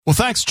Well,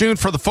 thanks, June,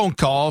 for the phone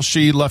call.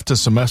 She left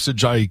us a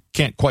message. I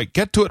can't quite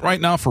get to it right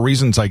now for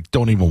reasons I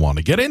don't even want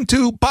to get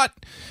into, but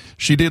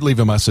she did leave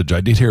a message. I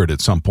did hear it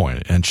at some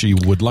point, and she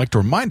would like to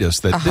remind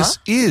us that this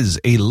is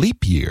a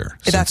leap year.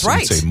 That's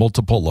right. It's a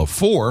multiple of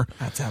 4.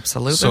 That's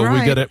absolutely so right. So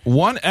we get it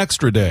one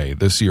extra day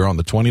this year on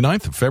the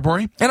 29th of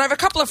February. And I have a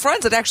couple of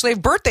friends that actually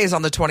have birthdays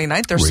on the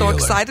 29th. They're so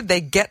excited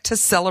they get to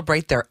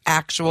celebrate their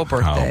actual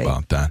birthday. How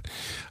about that?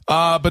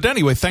 But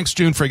anyway, thanks,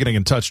 June, for getting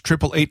in touch.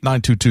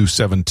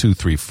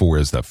 888-922-7234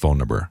 is that phone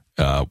number.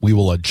 We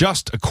will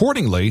adjust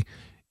accordingly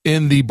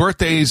in the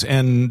birthdays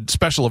and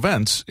special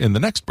events in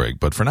the next break.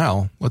 But for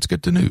now, let's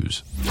get to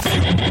news.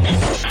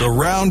 The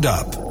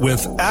Roundup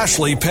with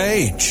Ashley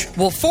Page.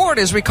 Well, Ford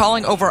is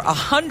recalling over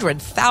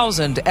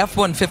 100,000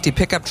 F-150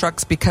 pickup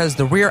trucks because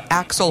the rear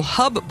axle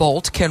hub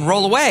bolt can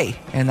roll away,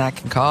 and that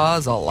can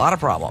cause a lot of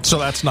problems. So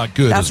that's not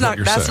good. That's not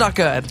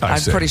good.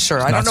 I'm pretty sure.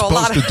 I don't know a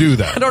lot. To do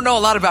that. I don't know a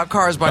lot about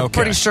cars, but I'm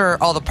pretty sure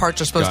all the parts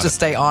are supposed to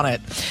stay on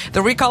it.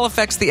 The recall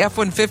affects the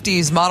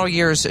F-150's model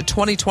years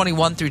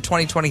 2021 through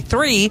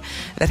 2023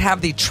 that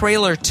have the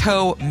trailer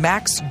tow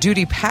max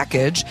duty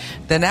package.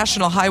 The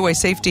National Highway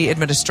Safety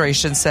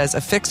Administration says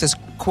a fix is,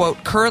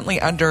 quote, currently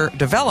under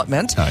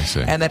development. I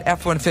see. And that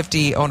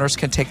F-150 owners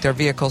can take their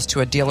vehicles to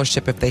a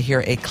dealership if they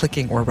hear a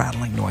clicking or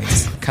rattling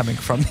noise coming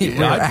from the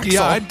rear axle.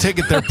 Yeah, I'd take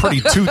it they're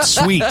pretty toot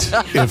sweet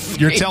if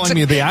you're telling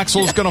me the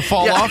axle is going to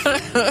fall off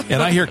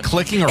and I hear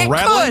clicking or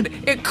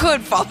rattling. It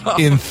could fall off.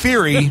 In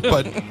theory,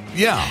 but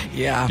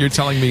yeah. You're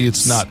telling me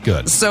it's not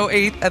good. So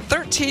a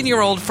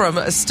 13-year-old from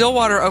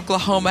Stillwater,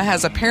 Oklahoma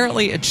has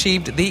apparently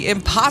achieved the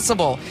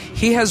impossible.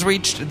 He has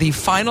reached the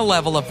final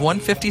level of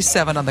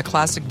 157 on the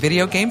classic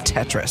video game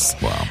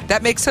Tetris. Wow.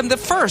 That makes him the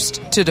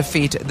first to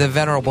defeat the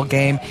venerable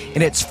game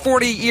in its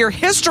 40-year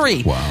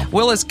history. Wow.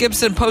 Willis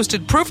Gibson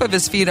posted proof of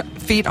his feat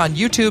on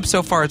YouTube.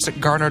 So far, it's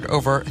garnered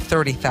over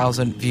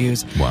 30,000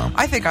 views. Wow.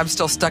 I think I'm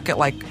still stuck at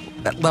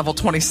level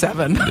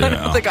 27. Yeah. I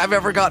don't think I've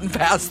ever gotten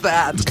past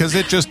that. Because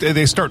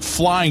they start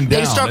flying down.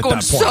 They start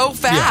going so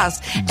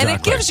fast. Yeah, exactly. And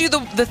it gives you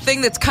the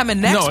thing that's coming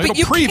next. No, but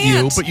it'll preview,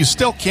 can't. but you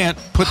still can't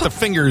put the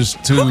fingers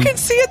to... Who can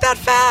see it that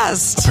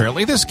fast?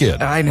 Apparently this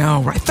kid. I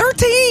know, right?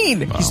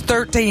 13! Wow. He's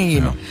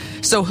 13. Yeah.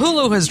 So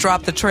Hulu has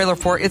dropped the trailer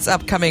for its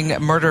upcoming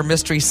murder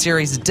mystery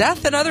series,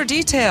 Death and Other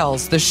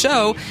Details. The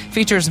show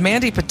features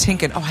Mandy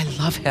Patinkin, I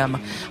love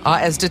him,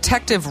 as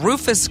Detective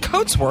Rufus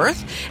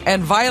Coatsworth,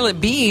 and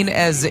Violet Bean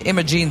as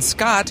Imogene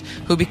Scott,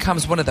 who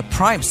becomes one of the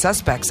prime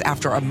suspects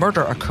after a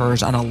murder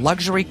occurs on a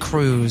luxury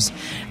cruise.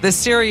 The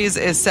series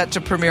is set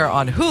to premiere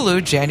on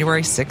Hulu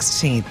January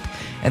 16th.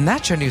 And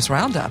that's your news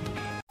roundup.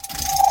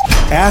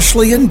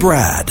 Ashley and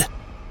Brad.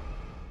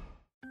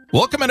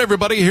 Welcome in,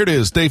 everybody. Here it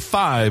is, day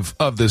 5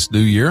 of this new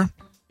year,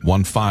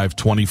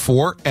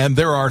 1/5/24, and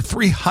there are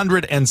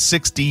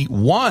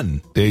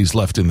 361 days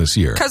left in this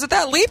year. Because of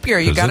that leap year,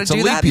 you got to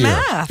do that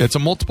math. It's a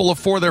multiple of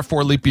 4,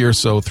 therefore leap year,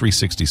 so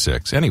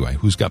 366. Anyway,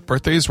 who's got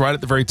birthdays right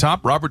at the very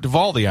top? Robert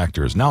Duvall, the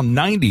actor, is now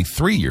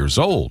 93 years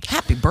old.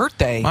 Happy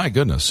birthday. My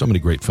goodness, so many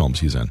great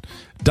films he's in.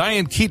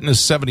 Diane Keaton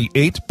is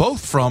 78,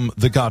 both from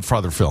the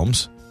Godfather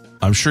films.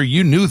 I'm sure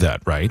you knew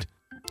that, right?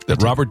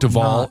 That Robert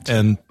Duvall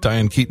and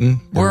Diane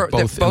Keaton were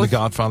both in The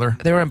Godfather?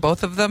 They were in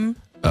both of them?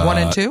 1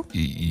 and 2?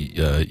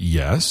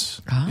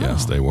 Yes. Oh.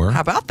 Yes, they were.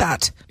 How about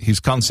that? He's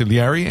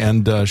canary,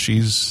 and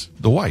she's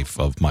the wife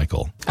of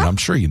Michael. And I'm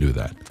sure you knew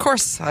that. Of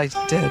course I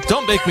did.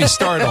 Don't make me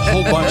start a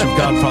whole bunch of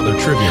Godfather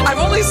trivia. I've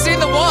only seen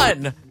the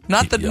 1,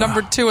 not the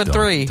number 2 and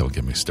 3. Don't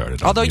get me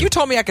started. Although you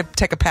told me I could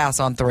take a pass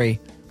on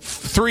 3.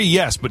 3,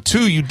 yes, but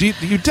 2, you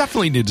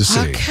definitely need to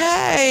see.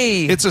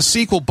 Okay. It's a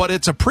sequel, but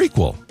it's a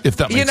prequel, if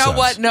that makes sense. You know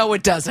what? No,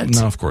 it doesn't.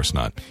 No, of course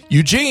not.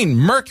 Eugene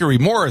Mercury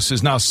Morris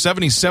is now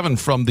 77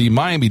 from the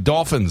Miami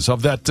Dolphins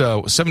of that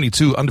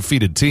 72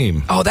 undefeated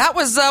team. Oh, that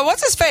was,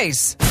 what's his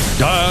face?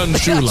 Don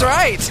Shula. That's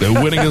right. The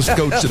winningest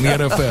coach in the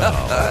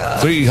NFL.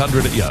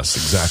 300, yes,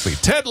 exactly.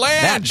 Ted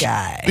Lange. That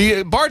guy.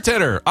 The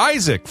bartender,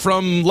 Isaac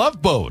from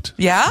Love Boat.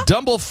 Yeah?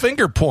 Dumble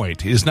Finger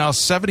Point is now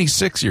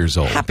 76 years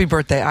old. Happy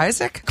birthday,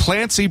 Isaac.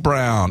 Clancy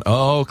Brown.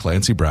 Oh,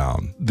 Clancy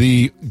Brown.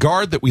 The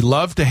guard that we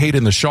love to hate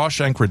in the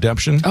Shawshank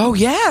Redemption. Oh,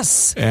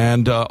 yes.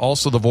 And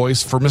also the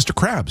voice for Mr.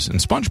 Krabs in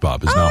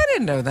SpongeBob is now. I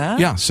didn't know that.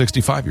 Yeah,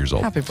 65 years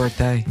old. Happy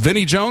birthday.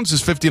 Vinnie Jones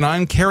is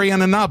 59. Carrie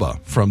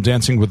Ananaba from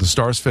Dancing with the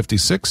Stars,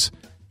 56.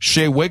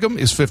 Shea Wiggum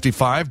is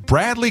 55.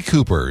 Bradley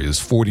Cooper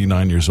is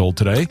 49 years old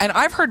today. And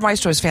I've heard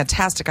Maestro is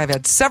fantastic. I've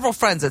had several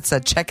friends that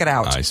said, check it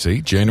out. I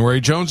see. January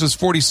Jones is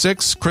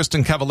 46.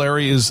 Kristen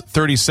Cavallari is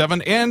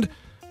 37. And,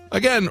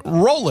 again,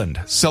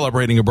 Roland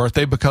celebrating a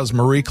birthday because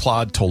Marie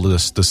Claude told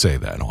us to say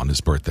that on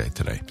his birthday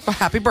today. Well,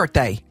 happy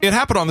birthday. It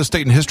happened on this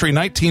date in history.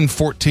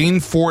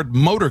 1914, Ford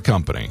Motor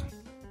Company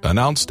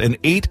announced an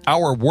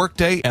 8-hour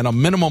workday and a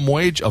minimum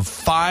wage of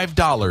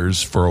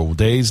 $5 for a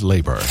day's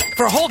labor.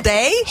 For a whole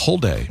day? Whole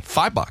day.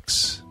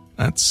 $5.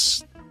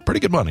 That's pretty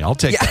good money. I'll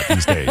take that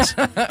these days.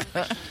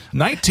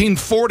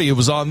 1940, it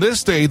was on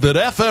this day that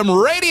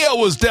FM radio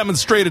was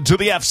demonstrated to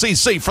the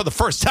FCC for the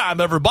first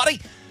time, everybody.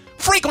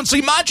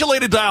 frequency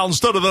modulated dial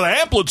instead of the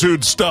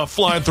amplitude stuff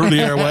flying through the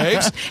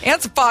airwaves.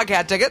 And some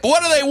Foghat tickets.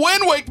 What do they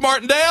win, Wake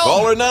Martindale?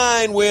 Caller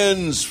 9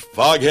 wins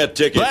Foghat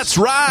tickets. That's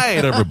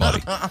right,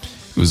 everybody.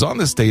 It was on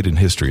this date in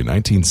history in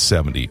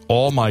 1970.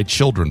 All My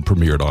Children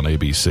premiered on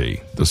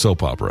ABC, the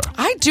soap opera.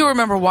 I do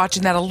remember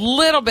watching that a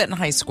little bit in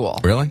high school.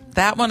 Really?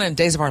 That one and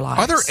Days of Our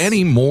Lives. Are there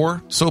any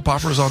more soap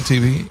operas on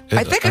TV?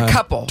 I think a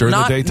couple. During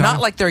the daytime?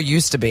 Not like there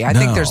used to be. I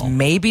think there's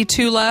maybe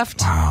 2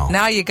 left. Wow.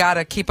 Now you got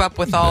to keep up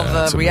with all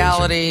That's the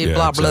reality, amazing. Yeah,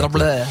 blah, exactly.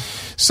 blah, blah.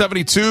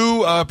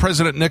 72,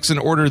 President Nixon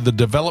ordered the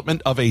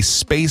development of a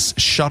space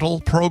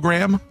shuttle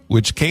program,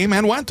 which came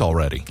and went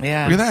already.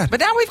 Yeah. Look at that. But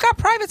now we've got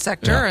private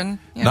sector. Yeah.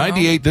 And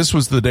 98, this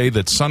was the day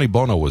that Sonny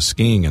Bono was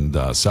skiing in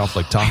South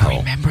Lake Tahoe. I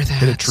remember that.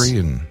 Hit a tree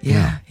and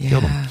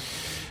killed him.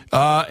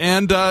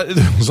 And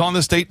it was on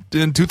this date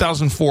in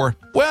 2004.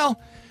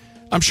 Well,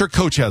 I'm sure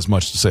Coach has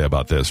much to say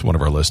about this, one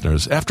of our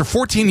listeners. After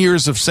 14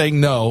 years of saying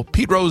no,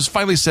 Pete Rose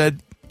finally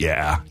said,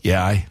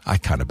 I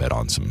kind of bet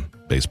on some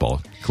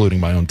baseball, including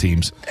my own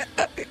teams.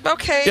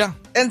 Okay. Yeah.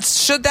 And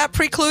should that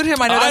preclude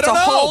him? I know that's don't a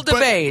know, whole but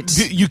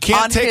debate. You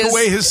can't take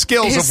away his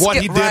skills of what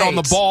he did on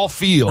the ball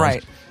field.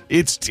 Right.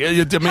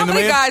 How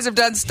many guys have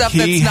done stuff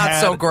that's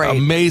not so great?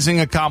 Amazing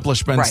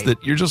accomplishments Right.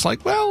 that you're just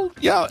like, well,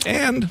 yeah,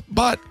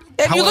 but.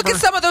 And you look at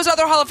some of those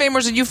other Hall of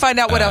Famers and you find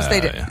out what else they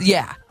did.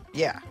 Yeah.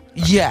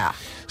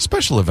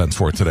 Special events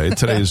for today.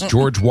 Today is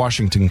George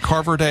Washington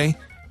Carver Day,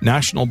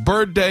 National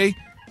Bird Day,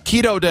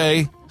 Keto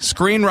Day,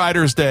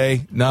 Screenwriters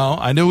Day. No,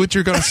 I knew what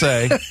you're going to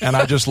say, and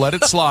I just let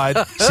it slide.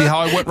 See how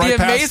I went right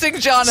past? The amazing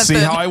Jonathan. See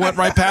how I went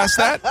right past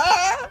that?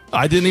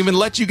 I didn't even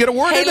let you get a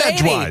word in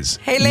edgewise.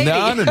 Hey, lady.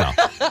 No.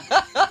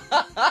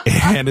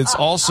 And it's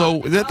also,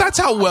 that's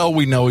how well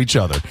we know each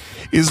other,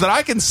 is that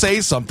I can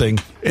say something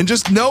and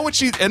just know what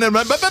she, and then,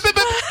 no.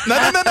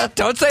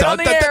 Don't say it on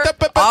the air.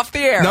 Off the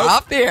air. Nope.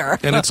 Off the air.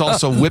 And it's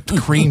also Whipped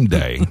Cream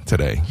Day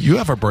today. You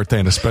have a birthday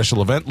and a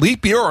special event,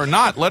 leap year or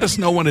not, let us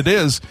know when it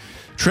is.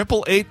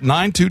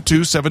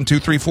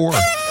 888-922-7234.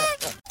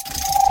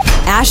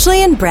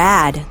 Ashley and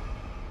Brad.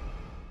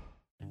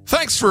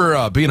 Thanks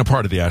for being a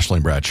part of the Ashley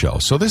and Brad Show.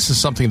 So this is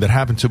something that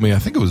happened to me, I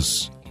think it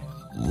was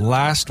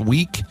last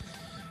week.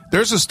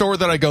 There's a store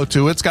that I go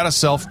to. It's got a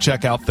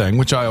self-checkout thing,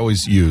 which I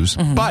always use,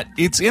 but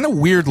it's in a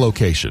weird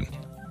location.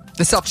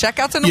 The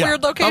self-checkout's in a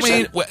weird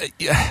location?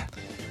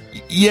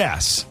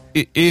 Yes.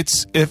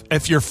 It's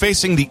if you're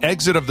facing the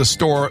exit of the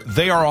store,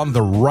 they are on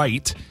the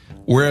right,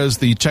 whereas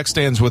the check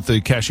stands with the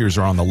cashiers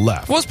are on the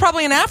left. Well, it's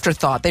probably an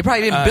afterthought. They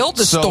probably didn't build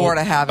the store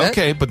to have it.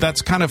 Okay, but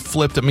that's kind of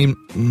flipped. I mean,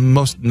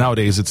 most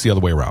nowadays it's the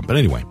other way around. But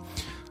anyway,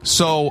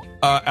 so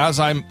as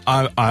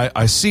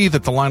I see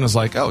that the line is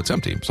like, oh, it's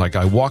empty. It's like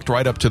I walked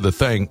right up to the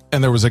thing,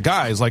 and there was a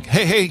guy. He's like,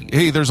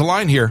 hey, there's a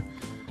line here.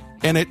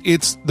 And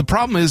it's the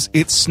problem is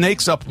it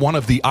snakes up one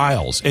of the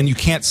aisles, and you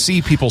can't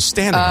see people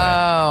standing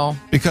there.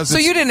 Because so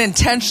you didn't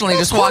intentionally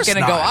just walk in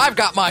and go, I've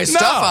got my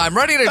stuff, I'm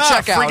ready to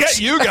check out.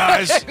 Forget you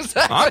guys.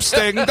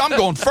 Exactly. I'm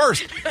going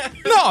first.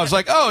 No, I was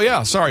like, oh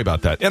yeah, sorry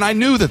about that. And I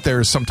knew that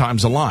there's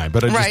sometimes a line,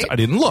 but I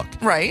didn't look.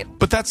 Right.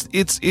 But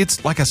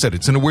it's like I said,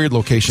 it's in a weird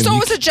location. So it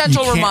was a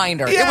gentle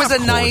reminder. Yeah, it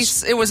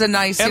was a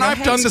nice. And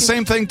I've done the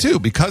same thing too,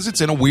 because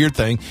it's in a weird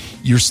thing.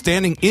 You're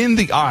standing in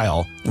the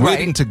aisle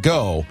waiting to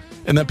go.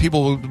 And then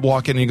people will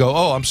walk in and you go,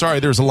 oh, I'm sorry,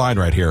 there's a line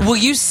right here. Will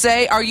you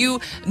say, are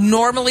you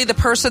normally the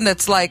person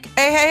that's like,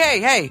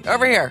 hey,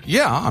 over here?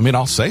 Yeah, I mean,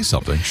 I'll say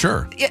something,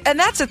 sure. And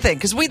that's the thing,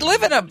 because we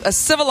live in a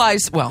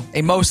civilized,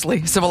 a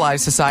mostly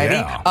civilized society.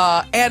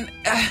 Yeah. And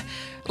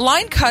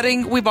line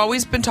cutting, we've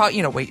always been taught,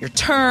 wait your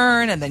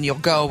turn, and then you'll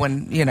go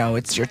when,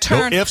 it's your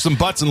turn. No ifs and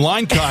buts and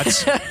line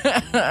cuts.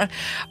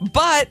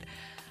 But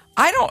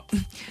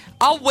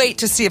I'll wait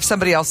to see if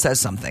somebody else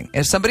says something.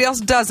 If somebody else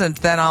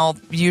doesn't, then I'll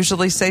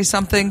usually say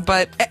something.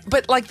 But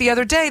like the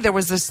other day, there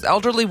was this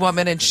elderly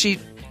woman, and she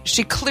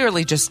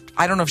clearly just,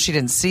 I don't know if she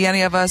didn't see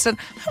any of us, and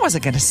I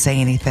wasn't going to say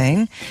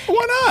anything.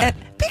 Why not?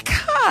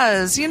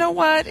 Because, you know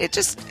what?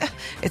 It's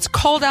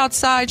cold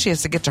outside. She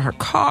has to get to her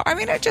car. I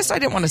mean, I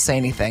didn't want to say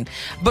anything.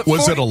 But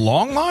was it a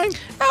long line?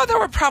 No, there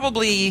were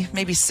probably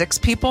maybe 6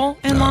 people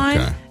in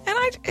line.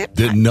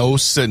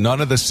 And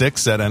none of the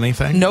 6 said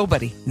anything?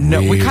 Nobody. No.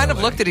 Really? We kind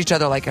of looked at each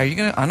other like, are you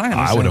going to? I'm not going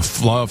to say. I would have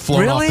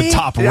flown off the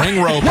top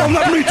ring rope. Well,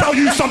 let me tell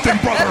you something,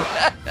 brother.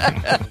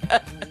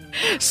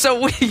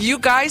 So you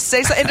guys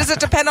say something. And does it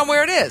depend on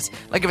where it is?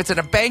 Like if it's in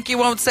a bank, you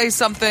won't say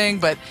something,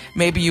 but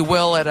maybe you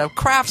will at a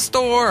craft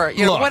store or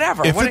Look,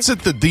 whatever. If it's at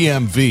the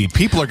DMV,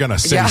 people are going to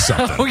say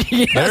something. Oh,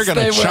 yes, they're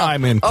going to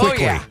chime in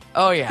quickly.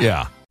 Oh, yeah.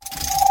 Yeah.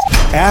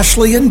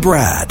 Ashley and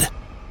Brad.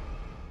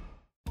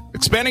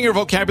 Expanding your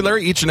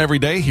vocabulary each and every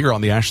day here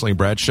on the Ashley and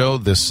Brad Show.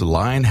 This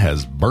line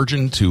has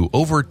burgeoned to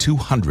over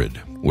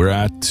 200. We're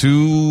at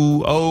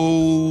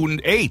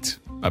 208,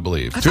 I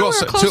believe. I thought we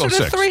were closer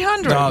to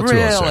 300. No, really?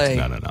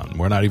 206. No.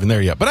 We're not even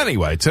there yet. But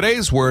anyway,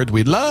 today's word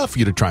we'd love for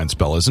you to try and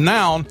spell as a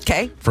noun.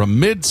 Okay. From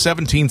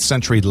mid-17th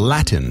century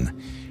Latin.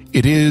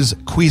 It is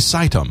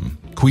quisitum.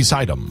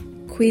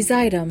 Quisitum.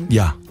 Quisitum.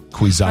 Yeah,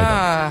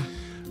 quisitum.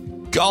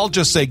 I'll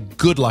just say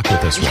good luck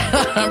with this one.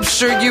 I'm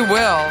sure you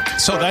will.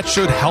 So that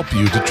should help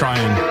you to try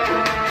and...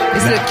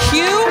 Is it a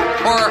Q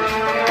or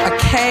a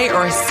K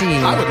or a C?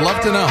 I would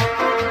love to know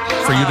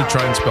for you to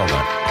try and spell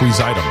that.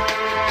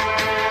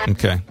 Quizitum.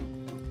 Okay.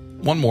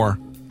 One more.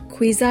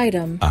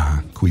 Quizitum.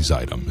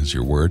 Quizitum is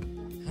your word.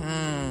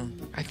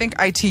 I think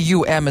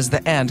ITUM is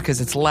the end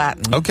because it's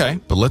Latin. Okay,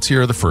 but let's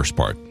hear the first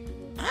part.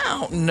 I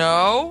don't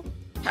know.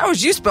 How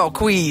would you spell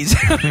queeze?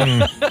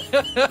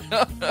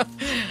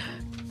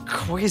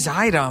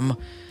 Quizitum.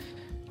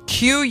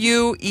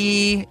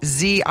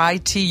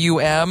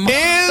 Q-U-E-Z-I-T-U-M.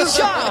 Is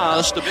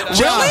Just a bit of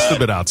just a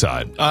bit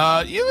outside.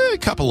 A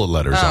couple of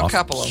letters off. A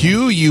couple of them.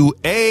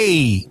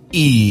 Q-U-A-E-S-I-T-U-M.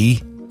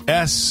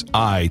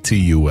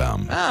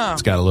 Oh.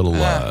 It's got a little,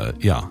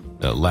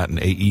 Latin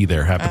A-E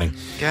there happening.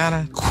 Got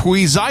it.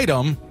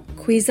 Quizitum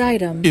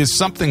Quizitum. is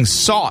something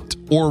sought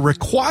or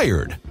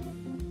required.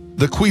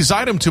 The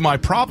quizitum to my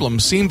problem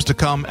seems to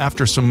come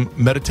after some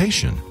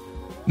meditation.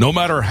 No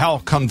matter how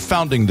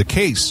confounding the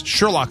case,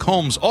 Sherlock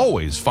Holmes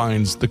always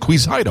finds the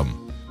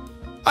quizitum.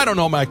 I don't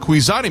know my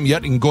quizitum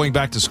yet in going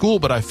back to school,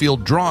 but I feel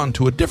drawn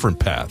to a different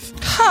path.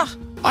 Huh.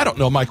 I don't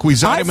know my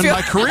quizitum in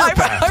my career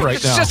path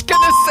right now. I was just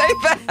going to say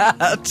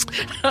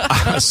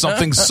that.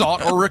 Something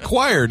sought or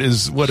required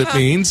is what it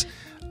means.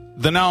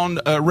 The noun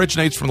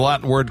originates from the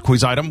Latin word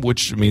quizitum,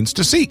 which means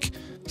to seek.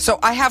 So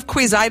I have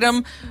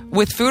quizitum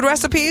with food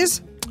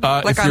recipes?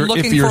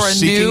 If you're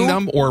seeking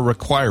them or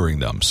requiring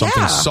them.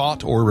 Something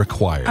sought or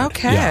required.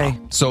 Okay. Yeah.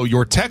 So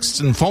your texts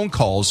and phone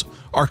calls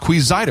are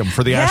quizitum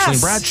for the Ashley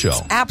and Brad Show.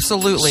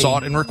 Absolutely.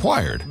 Sought and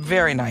required.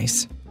 Very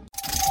nice.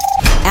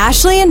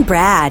 Ashley and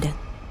Brad.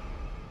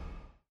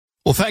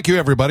 Well, thank you,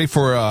 everybody,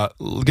 for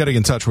getting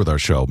in touch with our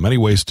show. Many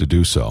ways to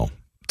do so.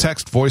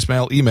 Text,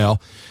 voicemail,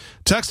 email.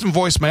 Text and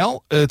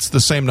voicemail, it's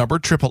the same number,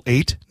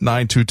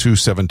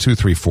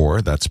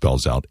 888-922-7234. That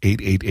spells out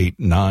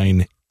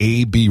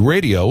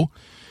 888-9AB-RADIO.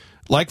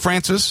 Like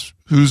Francis,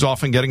 who's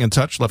often getting in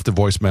touch, left a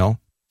voicemail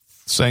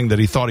saying that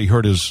he thought he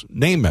heard his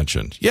name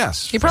mentioned.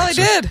 Yes. He probably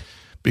did.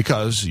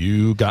 Because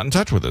you got in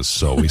touch with us.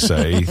 So we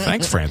say,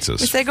 thanks, Francis.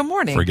 We say good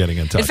morning. For getting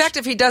in touch. In fact,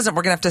 if he doesn't,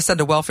 we're going to have to send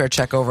a welfare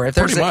check over. If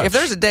there's Pretty much. if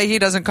there's a day he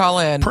doesn't call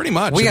in, Pretty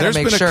much. we got to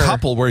make There's sure. been a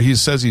couple where he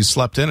says he's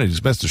slept in and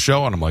he's missed a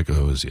show, and I'm like,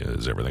 oh, is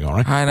everything all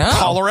right? I know.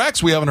 Caller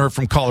X, we haven't heard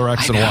from Caller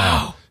X in a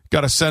while.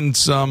 Got to send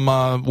some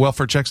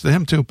welfare checks to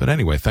him, too. But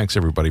anyway, thanks,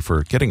 everybody,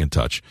 for getting in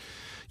touch.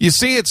 You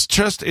see, it's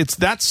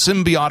that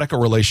symbiotic a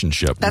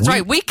relationship. That's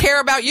right. We care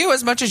about you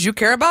as much as you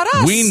care about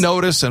us. We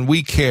notice and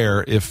we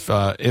care if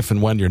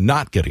and when you're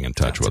not getting in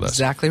touch with us.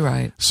 Exactly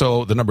right.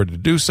 So the number to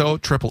do so,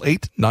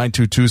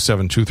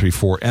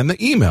 888-922-7234, and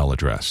the email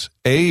address,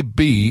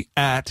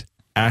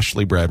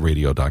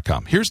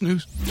 ab@AshleyBradRadio.com. Here's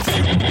news.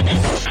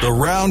 The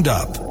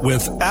Roundup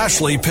with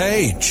Ashley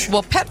Page.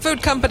 Well, pet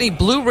food company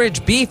Blue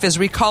Ridge Beef is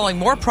recalling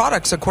more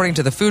products, according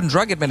to the Food and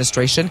Drug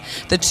Administration.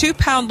 The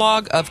 2-pound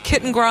log of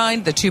kitten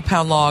grind, the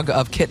 2-pound log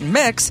of kitten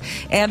mix,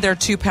 and their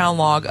 2-pound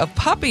log of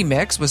puppy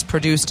mix was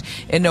produced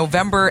in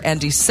November and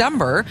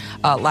December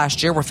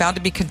last year, were found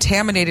to be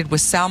contaminated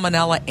with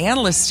salmonella and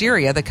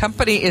listeria. The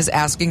company is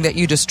asking that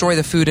you destroy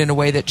the food in a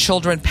way that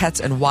children, pets,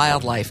 and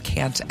wildlife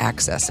can't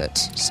access it.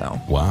 So,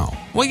 Wow.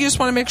 well, you just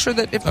want to make sure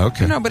that if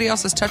Okay. nobody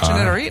else is touching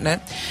it or eating it.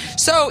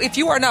 So if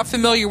you are not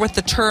familiar with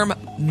the term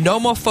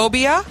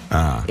nomophobia,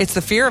 it's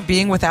the fear of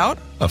being without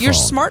your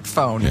phone.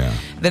 smartphone. Yeah.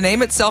 The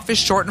name itself is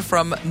shortened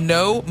from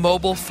no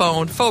mobile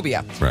phone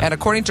phobia. Right. And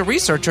according to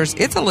researchers,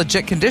 it's a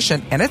legit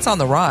condition and it's on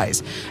the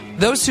rise.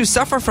 Those who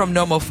suffer from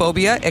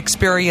nomophobia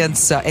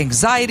experience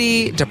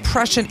anxiety,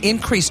 depression,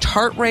 increased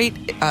heart rate,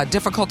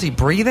 difficulty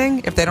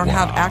breathing if they don't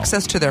have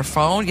access to their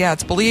phone. Yeah,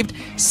 it's believed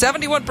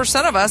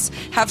 71% of us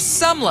have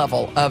some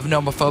level of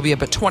nomophobia,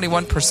 but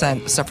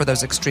 21% suffer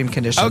those extreme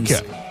conditions.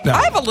 Okay. Now-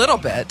 I have a little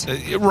bit.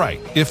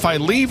 Right. If I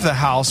leave the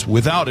house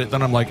without it,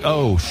 then I'm like,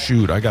 oh,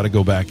 shoot, I got to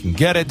go back and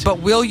get it. But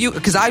will you?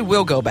 Because I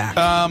will go back.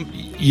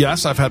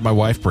 Yes, I've had my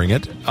wife bring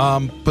it.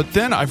 But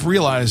then I've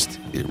realized,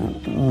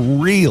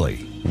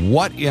 really,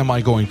 what am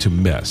I going to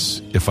miss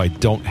if I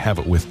don't have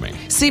it with me?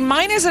 See,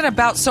 mine isn't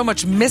about so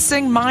much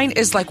missing. Mine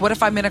is like, what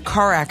if I'm in a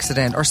car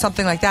accident or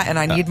something like that and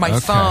I need my Okay.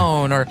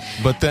 phone? Or,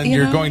 But then you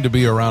you're know? going to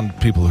be around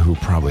people who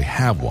probably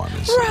have one.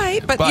 Right,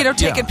 but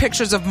taking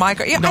pictures of my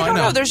car. Yeah, No, I don't I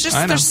know. know. There's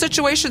I know. there's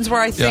situations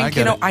where I think,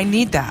 get it. I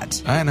need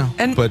that. I know.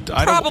 And but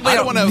I probably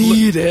don't don't wanna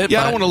need it. Yeah,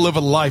 I but- don't want to live a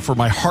life where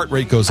my heart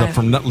rate goes up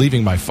from not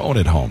leaving my phone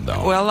at home,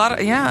 though. Well,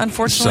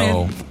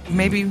 unfortunately, So-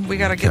 maybe we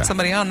got to get Okay.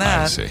 somebody on I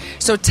that. see.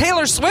 So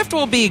Taylor Swift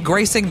will be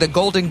gracing the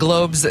Golden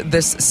Globes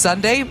this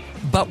Sunday,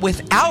 but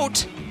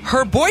without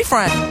her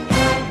boyfriend.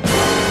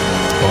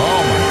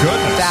 Oh, my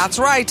goodness. That's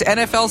right.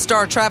 NFL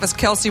star Travis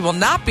Kelce will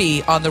not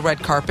be on the red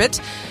carpet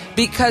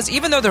because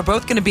even though they're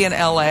both going to be in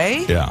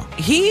L.A., Yeah.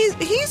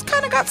 he's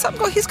kind of got something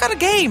going. He's got a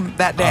game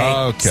that day.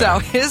 Okay. So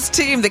his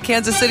team, the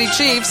Kansas City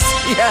Chiefs,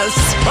 yes.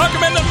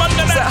 Welcome into Monday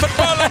Night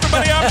Football,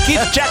 everybody. I'm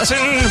Keith Jackson.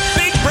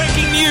 Big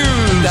breaking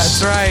news.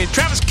 That's right.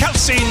 Travis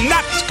Kelce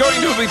not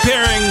going to be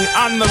appearing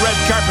on the red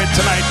carpet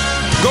tonight.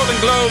 Golden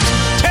Globes,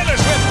 Taylor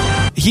Swift.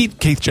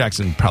 Keith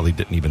Jackson probably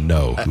didn't even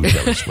know who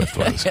Taylor Swift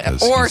was.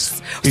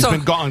 He's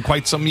been gone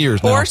quite some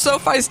years now. Or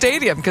SoFi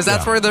Stadium, because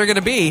that's where they're going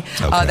to be.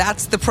 Okay.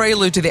 That's the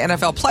prelude to the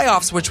NFL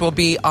playoffs, which will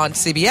be on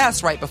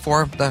CBS right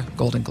before the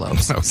Golden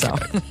Globes. Okay. So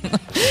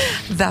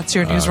that's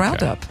your news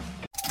roundup.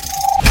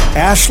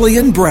 Ashley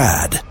and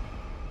Brad.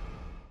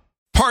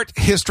 Part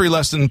history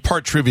lesson,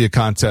 part trivia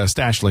contest.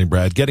 Ashley and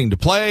Brad getting to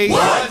play.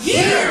 What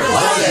year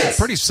was it?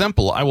 Pretty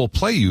simple. I will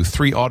play you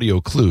 3 audio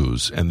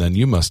clues, and then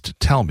you must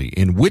tell me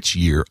in which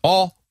year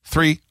all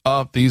 3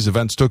 of these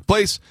events took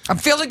place. I'm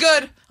feeling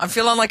good. I'm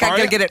feeling like I'm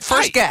going to get it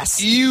first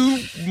guess.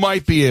 You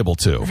might be able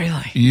to.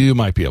 Really? You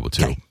might be able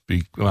to.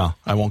 Okay. Well,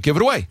 I won't give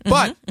it away.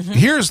 But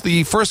here's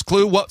the first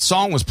clue. What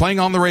song was playing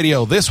on the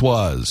radio? This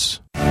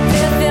was... If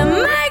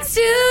it makes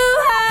you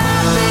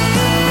happy,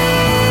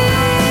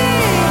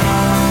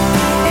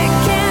 it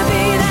can't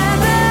be that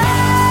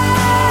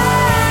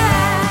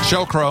bad.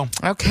 Sheryl Crow.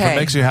 Okay. If it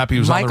makes you happy, he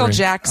was on the Michael radio.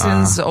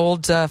 Jackson's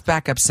old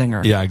backup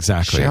singer. Yeah,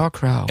 exactly. Sheryl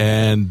Crow.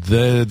 And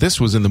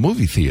this was in the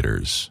movie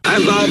theaters.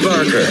 I'm Bob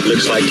Barker.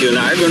 Looks like you and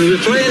I are going to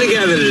be playing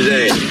together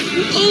today.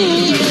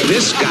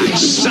 This guy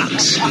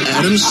sucks.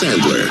 Adam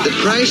Sandler. The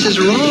price is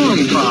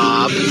wrong,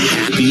 Bob.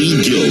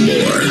 Happy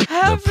Gilmore.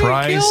 The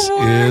price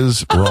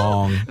is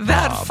wrong.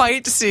 That Bob.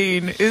 fight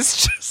scene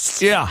is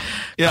just Yeah.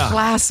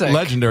 classic.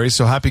 Legendary.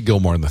 So Happy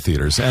Gilmore in the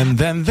theaters. And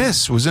then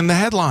this was in the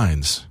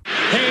headlines.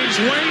 Hayes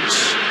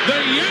waits. The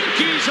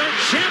Yankees are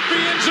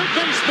champions of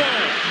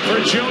baseball. For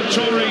Joe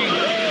Torre,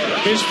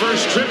 his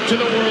first trip to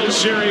the World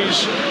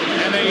Series,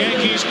 and the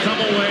Yankees come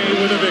away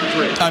with a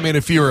victory. I mean,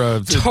 if you're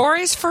a...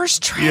 Torre's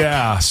first trip.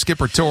 Yeah,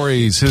 Skipper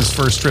Torre's his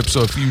first trip.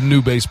 So if you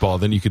knew baseball,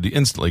 then you could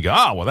instantly go,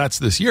 well, that's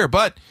this year.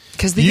 But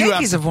Because the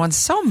Yankees have won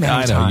so many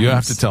times. I know. You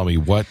have to tell me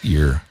what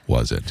year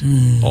was it,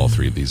 all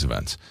 3 of these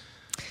events.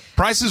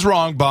 Price is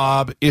wrong,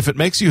 Bob. If it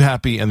makes you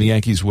happy and the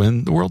Yankees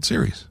win the World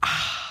Series.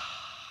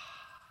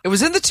 It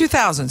was in the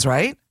 2000s,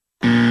 right?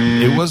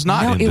 It was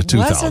not No, in the it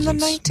 2000s. was in the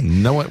 90s.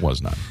 No, it was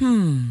not.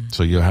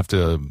 So you have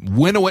to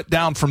winnow it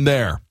down from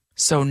there.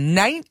 So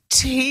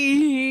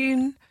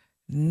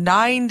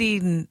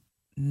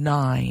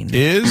 1999.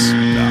 Is?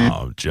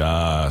 No,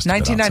 just...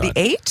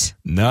 1998?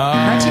 No.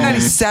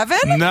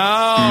 1997?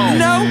 No.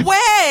 No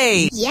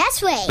way!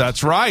 Yes, way.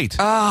 That's right.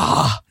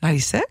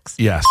 96?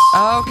 Yes.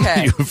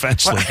 Okay. You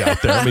eventually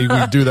got there. I mean,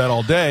 we do that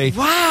all day.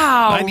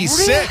 Wow.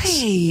 96.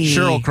 Really?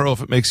 Sheryl Crow,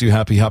 if it makes you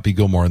happy, Happy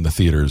Gilmore in the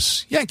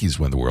theaters. Yankees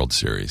win the World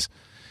Series.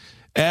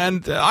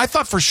 And I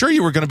thought for sure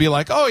you were going to be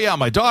like, oh, yeah,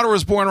 my daughter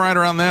was born right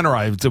around then, or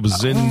it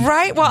was in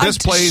Right. Well, this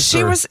place.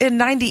 she was in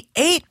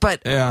 98,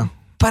 but... Yeah.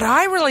 But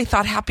I really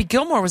thought Happy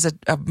Gilmore was a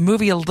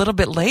movie a little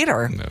bit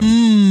later. No.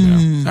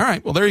 Yeah. All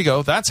right. Well, there you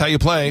go. That's how you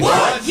play.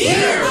 What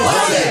year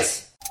was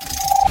it?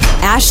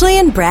 Ashley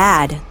and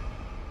Brad.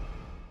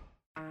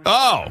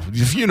 Oh,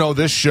 if you know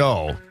this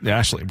show, the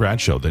Ashley and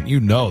Brad show, then you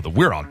know that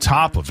we're on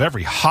top of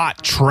every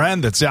hot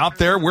trend that's out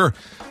there. We're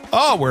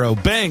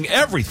obeying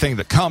everything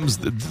that comes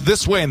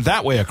this way and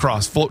that way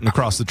floating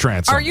across the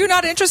transom. Are you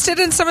not interested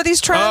in some of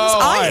these trends? Oh,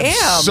 I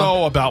am.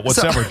 so about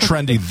what's ever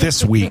trendy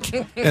this week,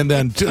 and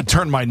then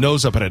turn my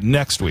nose up at it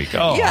next week.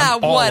 Oh, yeah,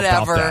 I'm all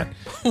whatever. about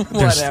that.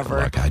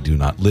 Whatever. Look, I do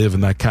not live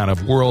in that kind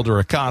of world or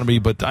economy,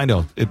 but I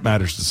know it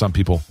matters to some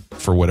people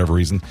for whatever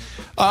reason.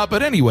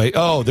 But anyway,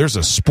 there's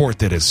a sport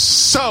that is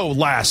so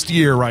last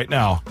year right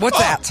now. What's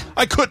that?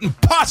 I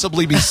couldn't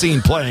possibly be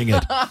seen playing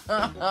it.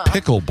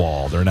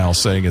 Pickleball, they're now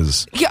saying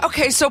is... Yeah,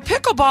 okay, so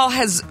pickleball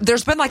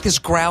there's been like this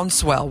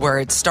groundswell where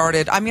it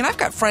started. I mean, I've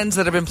got friends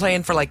that have been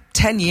playing for like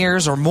 10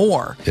 years or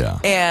more. Yeah.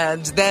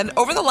 And then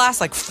over the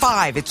last like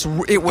 5, it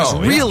was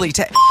really...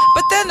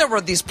 But then there were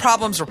these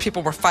problems where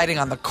people were fighting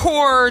on the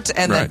court,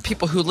 and then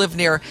people who live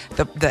near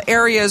the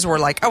areas were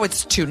like, oh,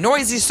 it's too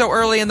noisy so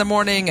early in the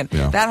morning, and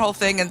that whole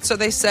thing. And so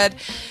they said,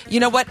 you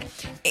know what?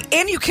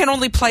 And you can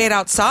only play it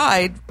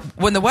outside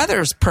when the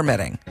weather's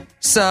permitting.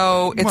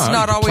 So it's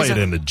not you always... play it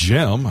in the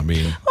gym, I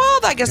mean... Well,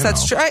 I guess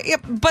that's true.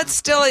 But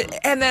still,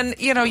 and then,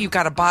 you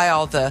got to buy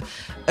all the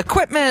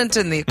equipment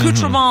and the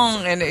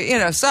accoutrement,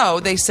 and, so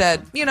they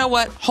said, you know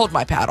what? Hold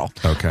my paddle.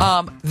 Okay.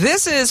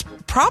 This is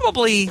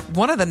probably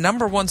one of the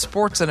number 1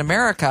 sports in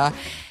America,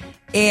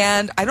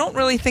 and I don't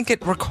really think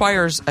it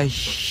requires a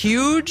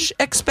huge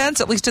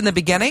expense, at least in the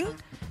beginning.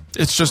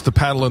 It's just the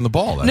paddle and the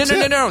ball. That's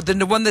No.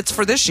 The one that's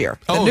for this year.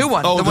 The new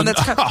one. The one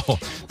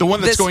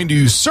that's going to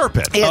usurp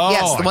it.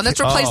 Yes, the one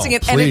that's replacing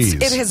it. Please.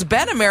 And it has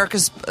been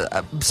America's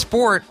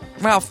sport.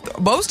 Well,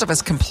 most of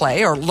us can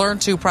play or learn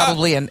to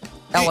probably in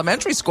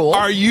elementary school.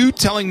 Are you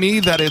telling me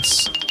that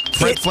it's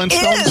Fred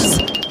Flintstones?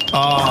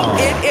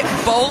 It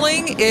is.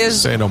 Bowling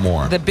is Say no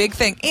more. The big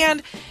thing.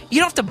 And you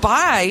don't have to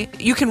buy.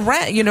 You can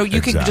rent. You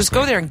can just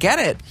go there and get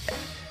it.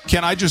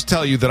 Can I just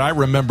tell you that I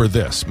remember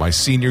this, my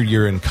senior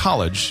year in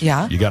college.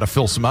 Yeah. You got to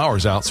fill some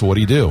hours out, so what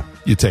do?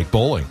 You take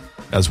bowling.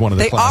 as one of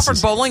the classes. They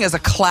offered bowling as a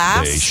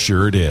class? They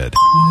sure did.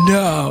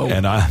 No.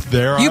 And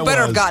You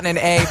better have gotten an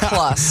A+.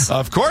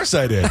 Of course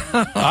I did.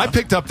 I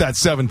picked up that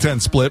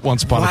 7-10 split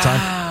once upon a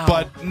time.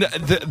 But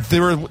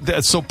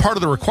so part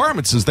of the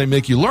requirements is they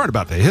make you learn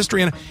about the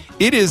history. And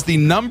it is the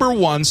number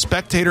one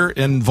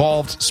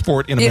spectator-involved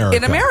sport in America.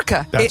 In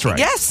America. That's right.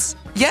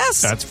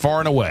 Yes. That's far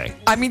and away.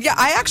 I mean, yeah,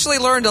 I actually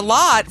learned a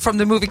lot from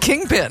the movie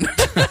Kingpin.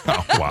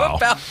 Oh, wow.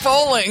 About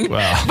bowling.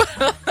 Wow.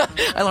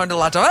 I learned a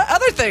lot of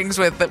other things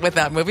with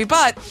that movie.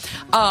 But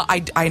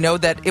I know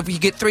that if you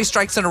get 3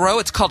 strikes in a row,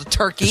 it's called a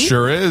turkey. It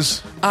sure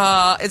is. And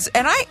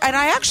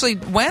I actually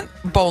went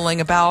bowling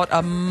about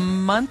a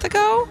month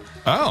ago.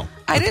 Oh.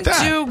 I didn't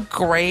do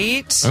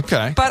great.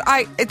 Okay. But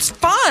it's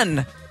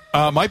fun.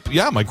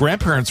 My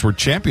grandparents were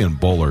champion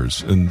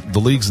bowlers in the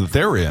leagues that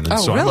they're in, and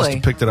so really? I must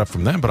have picked it up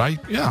from them. But I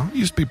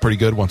used to be pretty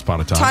good once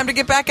upon a time. Time to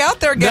get back out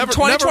there again.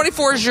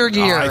 2024 is your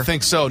year. I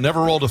think so.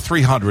 Never rolled a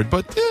 300,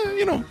 but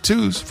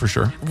 2s for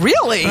sure.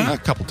 Really? A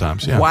couple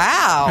times. Yeah.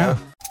 Wow. Yeah.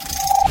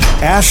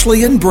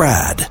 Ashley and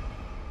Brad.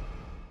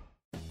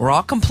 We're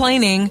all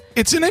complaining.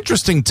 It's an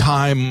interesting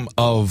time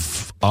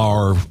of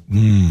our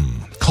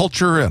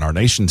culture and our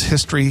nation's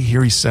history.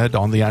 Here he said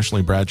on the Ashley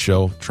and Brad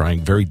Show,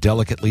 trying very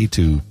delicately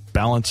to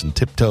balance and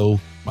tiptoe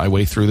my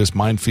way through this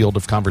minefield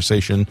of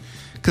conversation,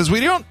 because we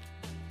don't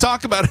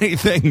talk about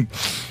anything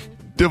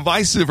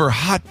divisive or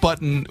hot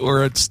button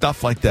or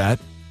stuff like that,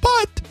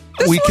 but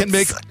we can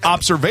make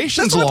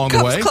observations along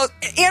the way.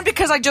 And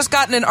because I just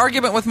got in an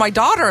argument with my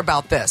daughter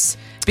about this,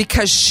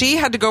 because she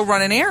had to go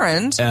run an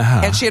errand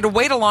and she had to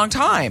wait a long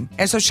time,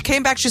 and so she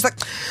came back, she's like,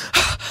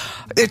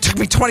 it took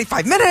me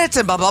 25 minutes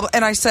and blah, blah, blah.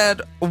 And I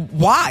said,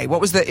 why? What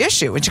was the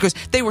issue? And she goes,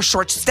 they were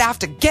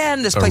short-staffed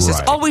again. This place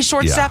is always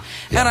short-staffed.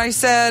 Yeah. And I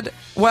said,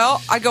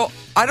 well, I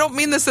don't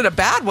mean this in a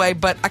bad way,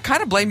 but I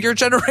kind of blame your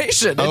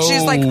generation. And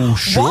she's like,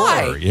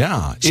 why?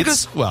 Yeah. She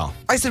goes,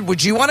 I said,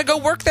 would you want to go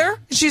work there?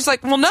 And she's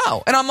like, well,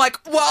 no. And I'm like,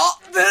 well,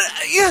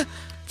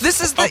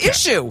 this is the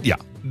issue. Yeah.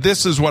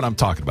 This is what I'm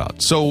talking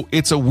about. So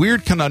it's a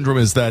weird conundrum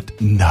is that,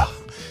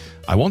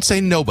 I won't say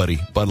nobody,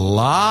 but a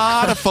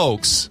lot of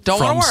folks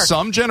from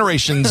some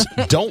generations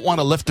don't want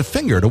to lift a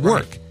finger to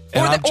work.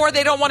 Or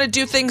they don't want to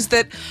do things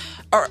that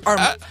are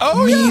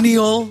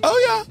menial. Yeah.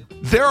 Oh,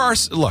 yeah.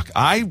 Look,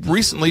 I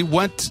recently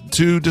went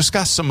to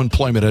discuss some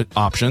employment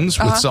options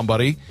with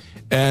somebody,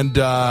 and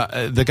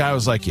the guy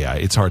was like,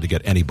 it's hard to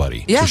get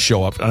anybody to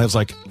show up. And I was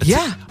like,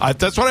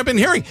 that's what I've been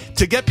hearing.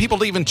 To get people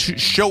to even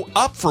show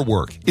up for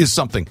work is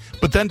something,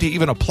 but then to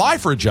even apply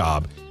for a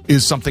job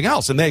is something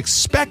else, and they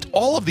expect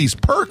all of these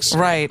perks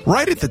right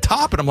at the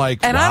top, and I'm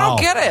like, and I don't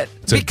get it.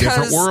 It's a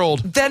different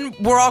world. Then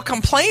we're all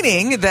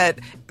complaining that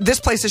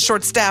this place is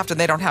short-staffed and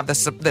they don't have the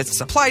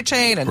supply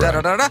chain and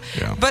da-da-da-da.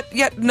 Yeah. But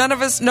yet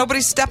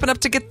nobody's stepping up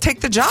to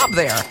take the job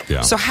there.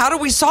 Yeah. So how do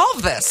we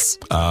solve this?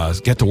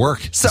 Get to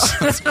work.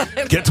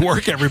 Get to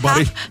work,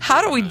 everybody.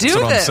 How do we do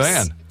That's this? what I'm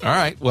saying. All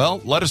right.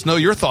 Well, let us know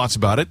your thoughts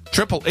about it.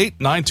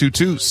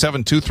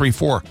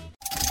 888-922-7234.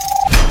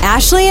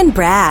 Ashley and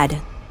Brad.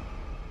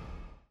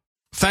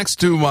 Thanks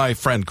to my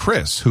friend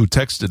Chris, who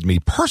texted me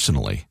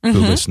personally, who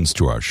listens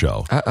to our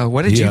show.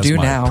 What did you do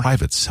now? He has my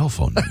private cell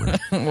phone number.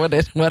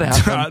 What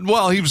happened?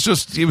 Well, he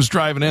was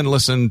driving in,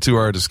 listening to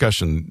our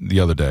discussion the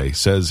other day.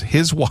 Says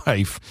his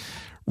wife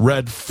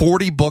read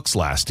 40 books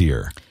last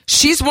year.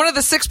 She's one of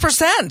the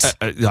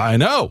 6%. I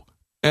know.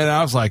 And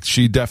I was like,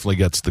 she definitely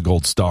gets the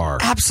gold star.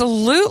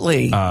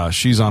 Absolutely.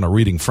 She's on a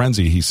reading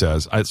frenzy, he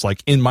says. It's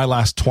like, in my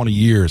last 20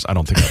 years, I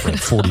don't think I've read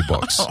 40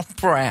 books. Oh,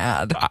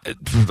 Brad.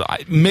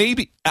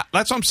 Maybe.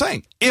 That's what I'm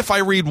saying. If I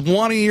read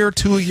 1 a year,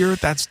 2 a year,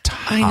 that's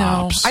tops. I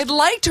know. I'd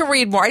like to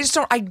read more. I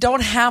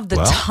don't have the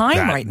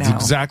time right now.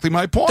 That's exactly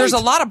my point. There's a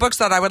lot of books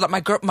that I would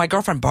let my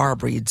girlfriend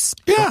Barb reads.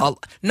 Yeah.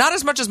 Not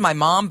as much as my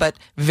mom, but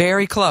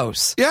very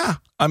close. Yeah.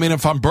 I mean,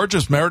 if I'm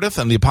Burgess Meredith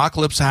and the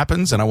apocalypse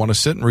happens and I want to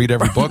sit and read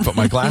every book, but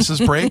my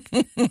glasses break,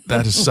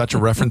 that is such a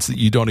reference that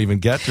you don't even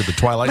get to the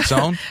Twilight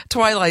Zone.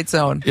 Twilight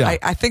Zone. Yeah.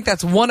 I think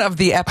that's one of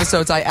the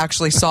episodes I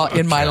actually saw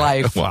in my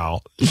life.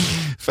 Wow. In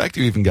fact,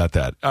 you even got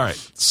that. All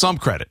right. Some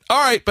credit. All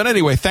right. But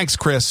anyway, thanks,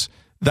 Chris.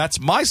 That's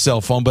my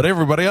cell phone, but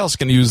everybody else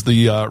can use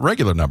the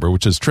regular number,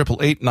 which is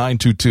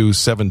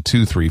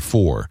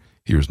 888-922-7234.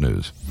 Here's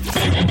news.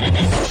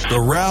 The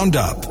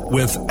Roundup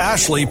with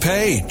Ashley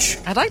Page.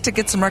 I'd like to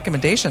get some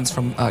recommendations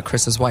from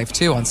Chris's wife,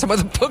 too, on some of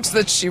the books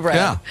that she read.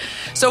 Yeah.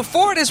 So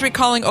Ford is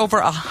recalling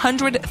over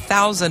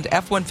 100,000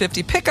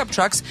 F-150 pickup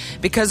trucks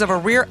because of a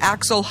rear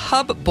axle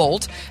hub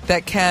bolt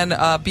that can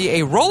be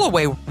a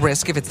rollaway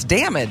risk if it's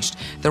damaged.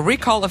 The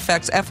recall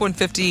affects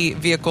F-150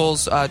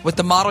 vehicles with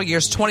the model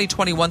years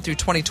 2021 through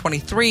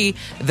 2023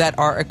 that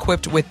are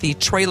equipped with the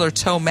Trailer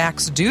Tow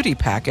Max Duty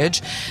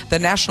package. The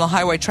National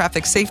Highway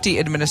Traffic Safety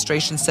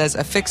Administration says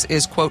a fix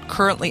is, quote,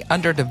 currently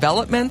under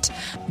development,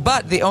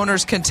 but the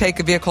owners can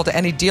take a vehicle to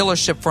any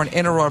dealership for an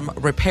interim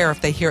repair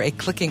if they hear a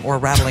clicking or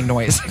rattling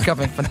noise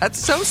coming from. That's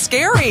so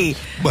scary.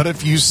 But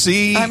if you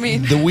see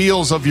the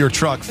wheels of your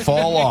truck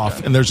fall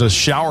off and there's a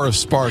shower of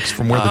sparks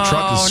from where the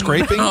truck is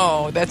scraping,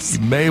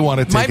 you may want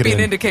to take it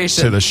an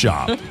indication to the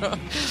shop.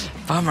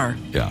 Bummer.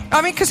 Yeah.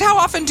 I mean, because how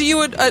often do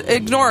you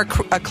ignore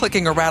a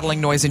clicking or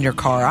rattling noise in your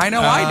car? I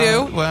know I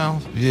do.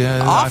 Well,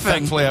 yeah. Often. I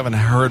thankfully haven't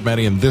heard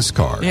many in this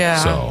car. Yeah.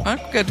 So,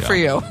 Good for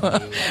you.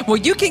 Well,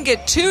 you can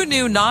get 2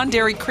 new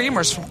non-dairy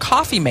creamers from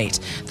Coffee Mate,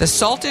 the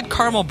salted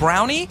caramel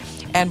brownie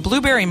and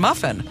blueberry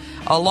muffin,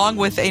 along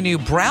with a new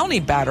brownie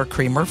batter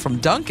creamer from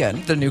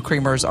Dunkin'. The new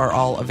creamers are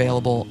all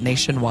available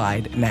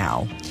nationwide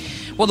now.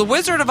 Well, The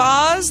Wizard of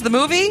Oz, the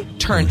movie,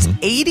 turns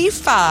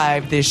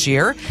 85 this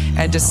year.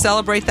 And to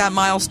celebrate that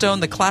milestone,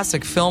 the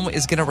classic film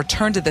is going to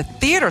return to the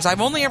theaters.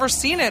 I've only ever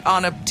seen it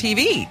on a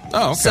TV.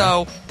 Oh, okay.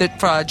 So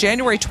from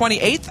January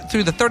 28th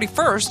through the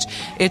 31st,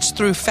 it's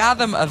through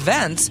Fathom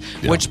Events,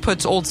 which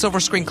puts old silver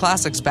screen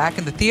classics back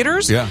in the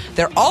theaters. Yeah.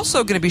 They're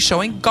also going to be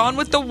showing Gone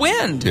with the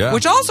Wind,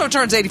 which also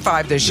turns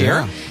 85 this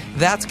year.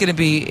 That's going to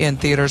be in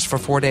theaters for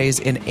 4 days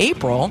in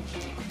April.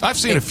 I've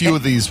seen a few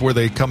of these where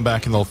they come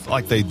back and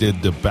like they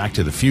did the Back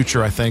to the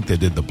Future, I think. They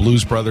did the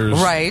Blues Brothers.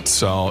 Right.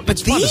 So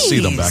it's fun to see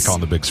them back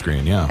on the big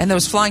screen, yeah. And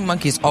those flying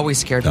monkeys always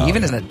scared me,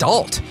 even as an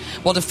adult.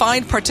 Well, to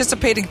find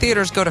participating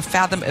theaters, go to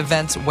Fathom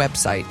Events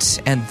website.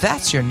 And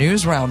that's your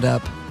news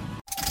roundup.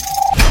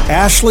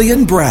 Ashley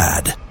and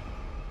Brad.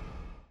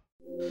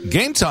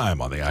 Game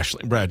time on the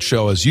Ashley and Brad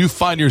Show as you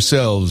find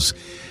yourselves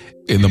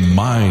in the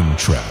mind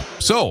trap.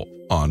 So,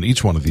 on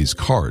each one of these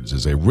cards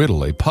is a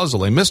riddle, a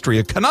puzzle, a mystery,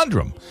 a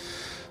conundrum.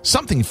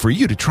 Something for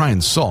you to try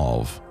and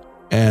solve.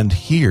 And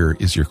here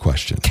is your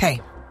question. Okay.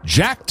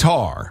 Jack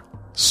Tar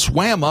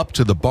swam up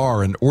to the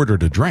bar and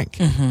ordered a drink.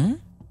 Mm-hmm.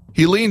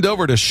 He leaned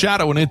over to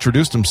Shadow and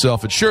introduced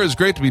himself. It sure is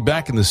great to be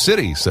back in the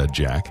city, said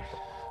Jack.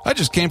 I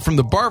just came from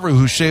the barber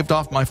who shaved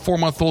off my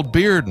 4-month-old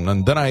beard,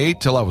 and then I ate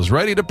till I was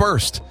ready to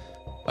burst.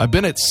 I've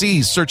been at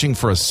sea searching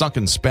for a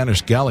sunken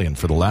Spanish galleon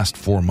for the last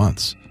 4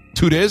 months.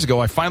 2 days ago,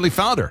 I finally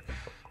found her.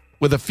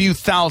 With a few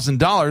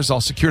 $1,000s,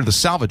 I'll secure the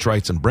salvage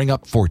rights and bring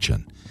up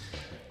fortune.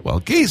 While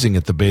gazing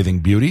at the bathing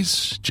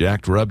beauties,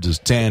 Jack rubbed his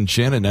tan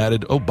chin and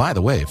added, oh, by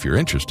the way, if you're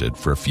interested,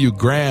 for a few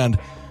grand,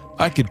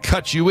 I could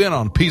cut you in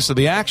on a piece of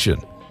the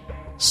action.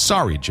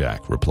 Sorry,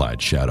 Jack,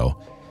 replied Shadow.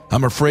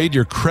 I'm afraid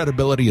your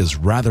credibility is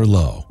rather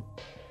low.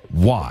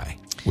 Why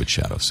would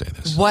Shadow say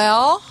this?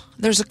 Well,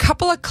 there's a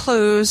couple of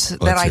clues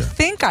that I hear.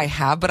 think I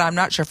have, but I'm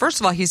not sure.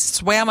 First of all, he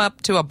swam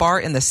up to a bar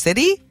in the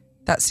city.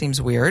 That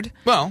seems weird.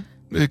 Well,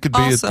 it could be,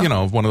 Also-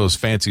 one of those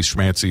fancy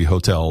schmancy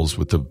hotels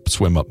with the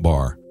swim-up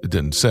bar. It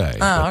didn't say.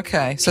 Oh,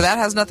 okay. So that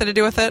has nothing to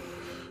do with it?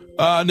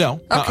 No.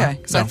 Okay,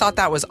 because I thought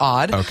that was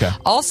odd. Okay.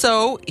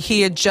 Also,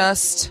 he had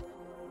just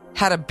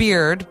had a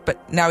beard,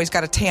 but now he's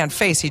got a tan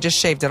face. He just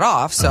shaved it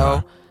off,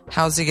 so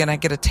how's he going to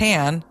get a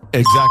tan?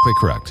 Exactly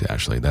correct,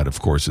 Ashley. That,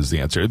 of course, is the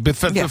answer. But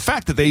the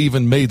fact that they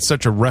even made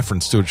such a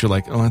reference to it, you're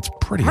like, oh, that's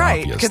pretty Right,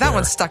 obvious. because that there.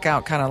 one stuck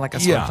out kind of like a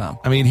sore thumb.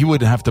 I mean, he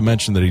wouldn't have to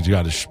mention that he's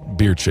got his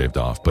beard shaved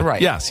off. But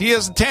Right. yes, he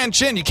has a tan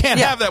chin. You can't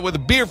have that with a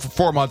beard for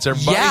 4 months,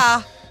 everybody.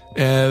 Yeah.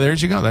 There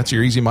you go. That's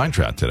your easy mind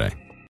trap today.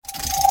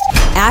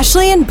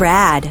 Ashley and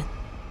Brad.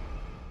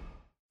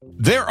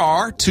 There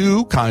are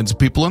 2 kinds of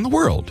people in the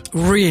world.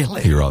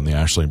 Really? Here on the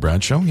Ashley and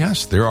Brad Show,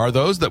 yes. There are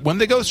those that when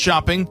they go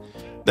shopping,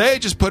 they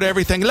just put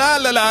everything, la,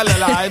 la, la, la,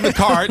 la, in the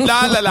cart.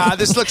 La, la, la,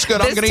 this looks good.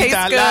 I'm This going to eat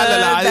tastes that. La,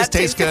 la, la, good. this That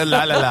tastes good.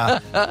 La, la, la.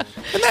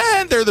 And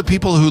then there are the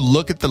people who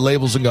look at the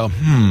labels and go,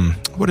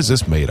 what is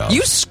this made of?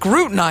 You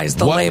scrutinize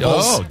the What-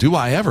 labels. Oh, do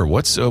I ever?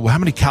 What's how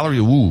many calories?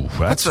 Ooh,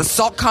 What's the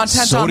salt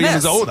content sodium on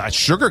is- this? Oh, that's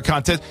sugar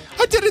content.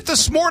 I did it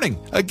this morning.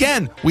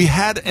 Again, we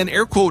had an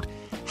air quote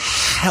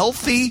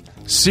healthy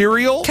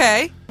cereal.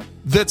 Okay.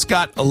 That's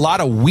got a lot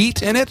of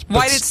wheat in it.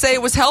 Why did it say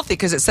it was healthy?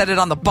 Because it said it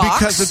on the box?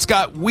 Because it's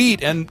got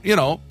wheat, and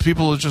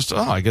people are just,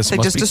 I guess it They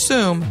must just be.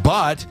 assume.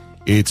 But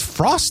it's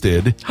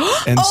frosted,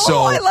 and so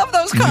I love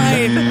those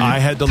kind. I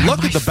had to They're look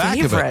my at the back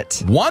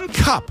favorite. of it. 1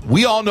 cup.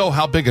 We all know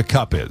how big a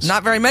cup is.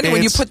 Not very many.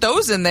 When you It's- put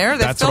those in there,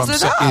 that that's what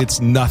fills I'm it saying. up. It's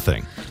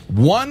nothing.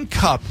 1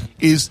 cup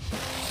is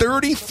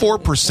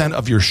 34%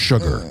 of your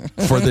sugar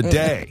for the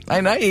day.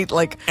 And I eat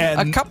like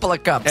a couple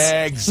of cups.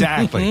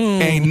 Exactly.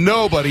 Ain't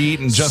nobody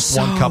eating just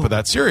 1 cup of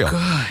that cereal.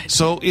 good.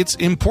 So it's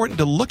important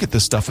to look at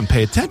this stuff and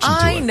pay attention to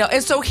it. I know.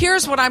 And so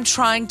here's what I'm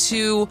trying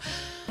to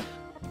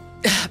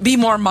be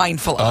more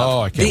mindful of.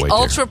 Oh, I can't wait The to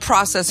hear.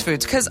 ultra-processed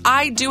foods. Because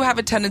I do have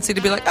a tendency to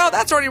be like, oh,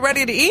 that's already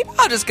ready to eat.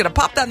 I'm just going to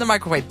pop that in the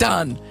microwave.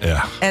 Done.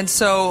 Yeah. And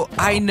so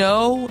I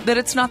know that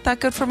it's not that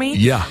good for me.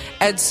 Yeah.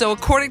 And so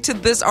according to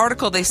this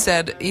article, they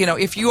said,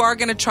 if you are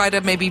going to try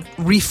to maybe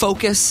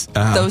refocus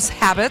those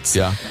habits,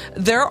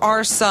 there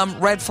are some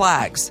red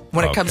flags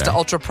when it comes to Okay.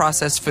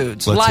 ultra-processed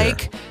foods.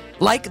 Let's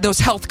Like those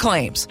health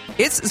claims.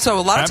 So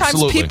a lot of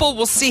Absolutely. times people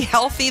will see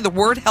healthy, the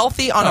word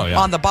healthy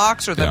on the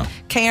box or the Yeah.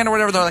 can or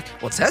whatever. They're like,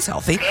 well, it says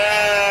healthy,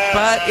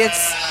 but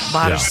it's a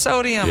lot of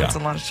sodium. Yeah. It's a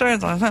lot of sugar.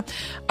 It's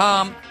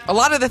a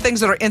lot of the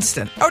things that are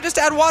instant. Oh, just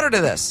add water to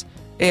this.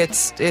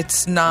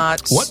 It's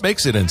not. What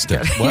makes it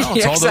instant? Well,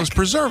 it's Yeah, all those exactly.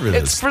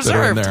 preservatives It's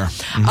preserved. that are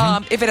in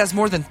there. If it has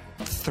more than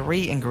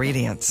 3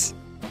 ingredients.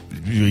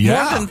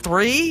 Yeah. More than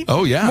 3?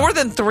 Oh, yeah. More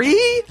than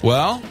 3?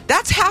 Well,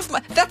 that's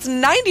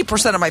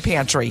 90% of my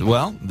pantry.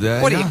 Well,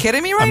 what are you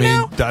kidding me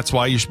now? That's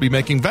why you should be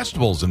making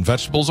vegetables and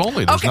vegetables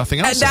only. There's nothing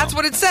else. And that's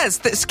what it says.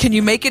 Can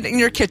you make it in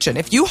your kitchen?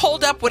 If you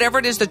hold up whatever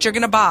it is that you're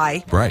going to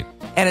buy, right?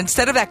 And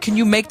instead of that, can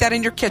you make that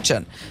in your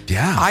kitchen?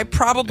 Yeah, I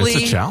probably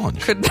it's a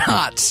challenge. Could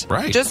not.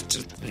 Right?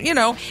 Just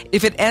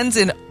if it ends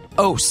in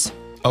ose.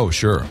 Oh,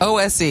 sure.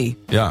 OSE.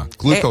 Yeah.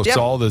 Glucose, Yep.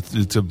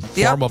 it's a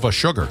form of a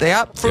sugar.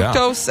 Yep.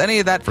 Fructose, any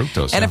of that.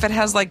 Fructose. And if it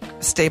has like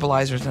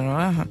stabilizers in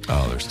it.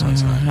 Oh, there's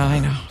tons of that. I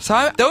know.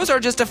 So those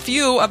are just a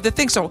few of the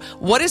things. So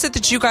what is it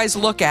that you guys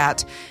look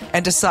at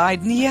and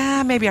decide,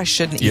 maybe I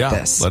shouldn't eat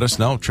this? Let us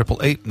know.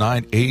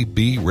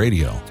 888-9AB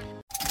Radio.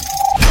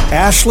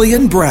 Ashley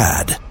and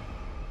Brad.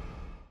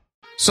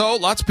 So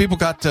lots of people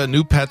got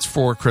new pets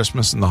for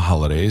Christmas and the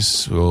holidays.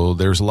 So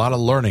there's a lot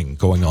of learning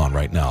going on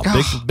right now.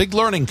 Big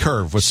learning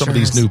curve with some of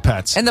these new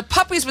pets. And the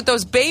puppies with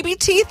those baby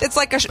teeth, it's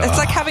like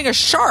having a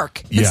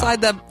shark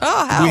inside the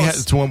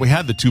house. So when we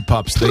had the 2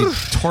 pups, they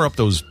tore up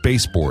those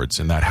baseboards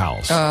in that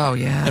house. Oh,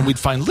 yeah. And we'd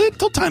find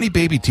little tiny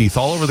baby teeth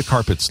all over the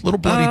carpets, little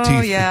bloody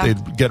teeth that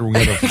they'd get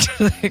rid of.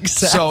 Exactly.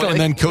 So, and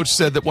then Coach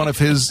said that one of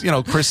his,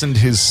 christened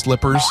his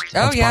slippers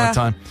once upon a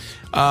time.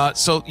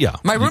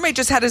 My roommate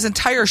just had his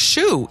entire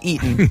shoe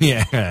eaten.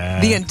 Yeah,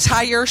 the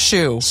entire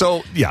shoe.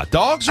 So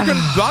dogs are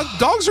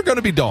going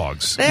to be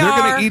dogs. They're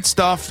going to eat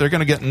stuff. They're going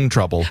to get in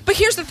trouble. But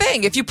here's the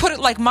thing: if you put it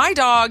like my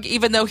dog,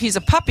 even though he's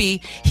a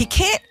puppy, he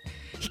can't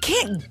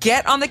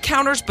get on the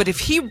counters. But if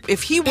he were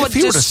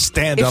to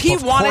stand up,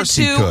 of course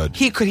he could.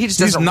 He just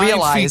doesn't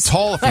realize. He's 9 feet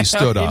tall if he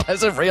stood up. He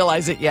doesn't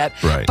realize it yet.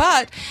 Right.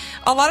 But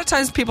a lot of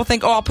times people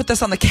think, I'll put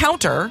this on the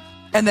counter.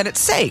 And then it's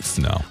safe.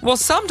 No. Well,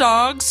 some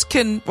dogs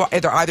can,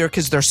 either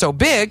because they're so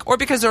big or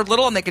because they're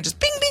little and they can just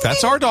bing, bing,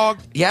 That's bing. our dog.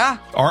 Yeah.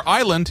 Our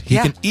island, he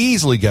can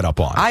easily get up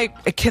on. I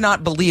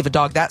cannot believe a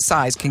dog that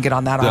size can get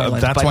on that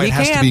island. That's why it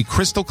has to be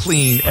crystal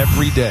clean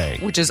every day.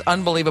 Which is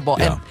unbelievable.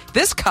 Yeah. And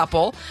this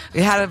couple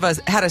had a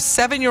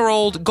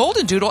 7-year-old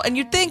golden doodle, and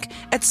you'd think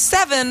at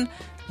 7...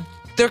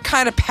 they're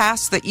kind of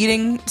past the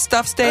eating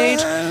stuff stage.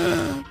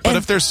 But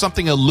if there's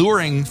something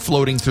alluring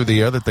floating through the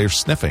air that they're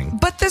sniffing.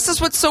 But this is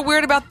what's so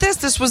weird about this.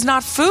 This was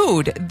not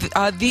food.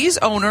 These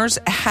owners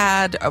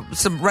had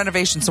some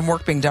renovation, some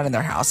work being done in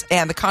their house.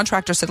 And the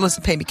contractor said,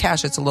 listen, pay me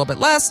cash. It's a little bit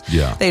less.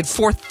 Yeah. They had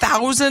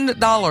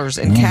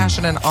 $4,000 in cash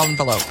in an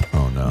envelope.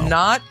 Oh,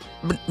 no.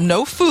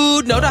 No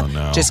food,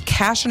 just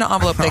cash in an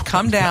envelope. They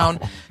come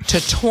down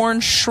to torn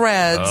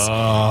shreds.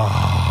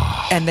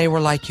 And they were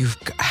like,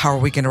 how are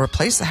we going to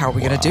replace it? How are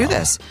we going to do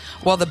this?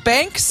 Well, the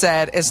bank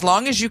said, as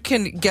long as you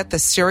can get the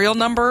serial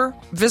number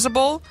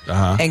visible,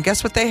 and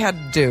guess what they had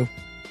to do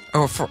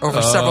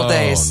over several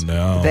days?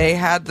 No. They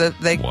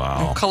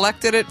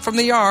collected it from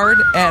the yard,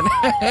 and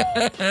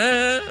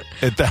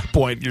at that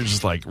point, you're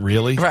just like,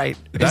 really? Right.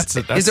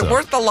 Is it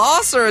worth the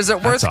loss, or is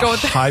it worth going?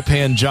 That's a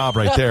high-paying job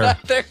right there.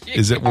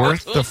 Is it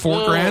worth the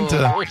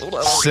 $4,000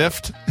 to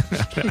sift?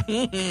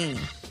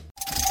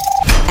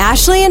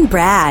 Ashley and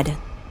Brad.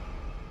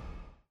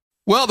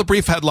 Well, the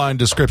brief headline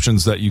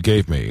descriptions that you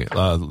gave me,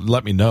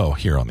 let me know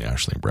here on the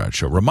Ashley and Brad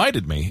Show,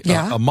 reminded me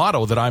of a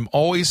motto that I'm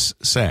always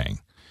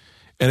saying,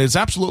 and it's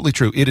absolutely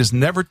true. It is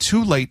never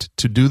too late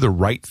to do the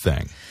right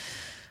thing.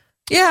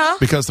 Yeah.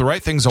 Because the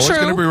right thing's always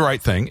going to be the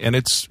right thing, and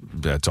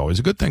that's always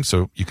a good thing,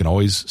 so you can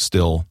always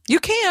still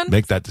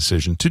make that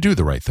decision to do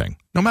the right thing,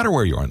 no matter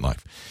where you are in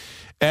life.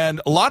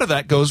 And a lot of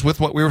that goes with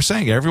what we were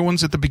saying.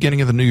 Everyone's at the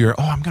beginning of the new year,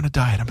 I'm going to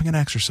diet, I'm going to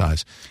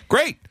exercise.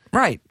 Great.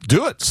 Right.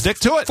 Do it. Stick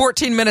to it.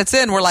 14 minutes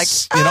in, we're like,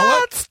 you know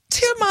what? It's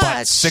too much.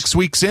 But 6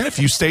 weeks in, if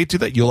you stay to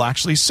that, you'll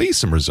actually see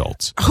some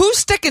results. Who's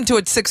sticking to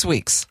it 6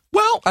 weeks?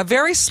 Well, a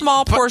very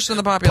small portion of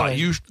the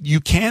population. But you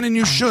can and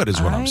you should, is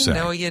what I'm saying.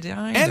 I know you do.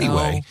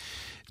 Anyway,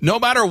 no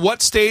matter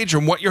what stage or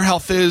what your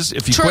health is,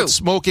 if you quit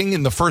smoking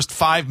in the first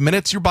 5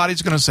 minutes, your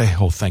body's going to say,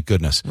 oh, thank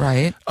goodness.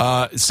 Right.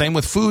 Same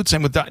with food,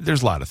 same with diet.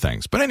 There's a lot of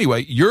things. But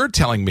anyway, you're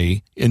telling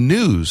me in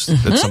news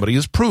that somebody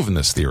has proven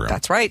this theorem.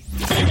 That's right.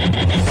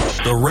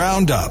 The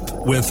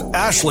Roundup with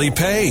Ashley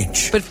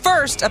Page. But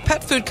first, a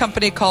pet food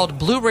company called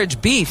Blue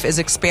Ridge Beef is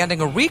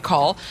expanding a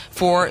recall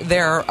for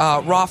their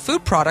raw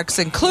food products,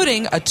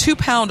 including a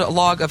 2-pound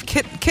log of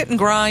kitten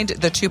grind,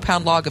 the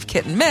 2-pound log of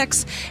kitten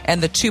mix,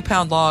 and the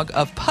 2-pound log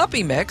of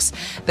puppy mix.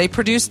 They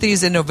produced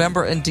these in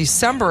November and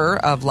December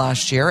of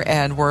last year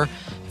and were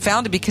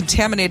found to be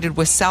contaminated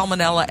with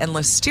salmonella and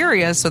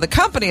listeria. So the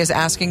company is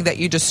asking that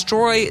you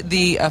destroy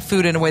the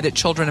food in a way that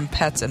children and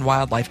pets and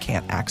wildlife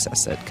can't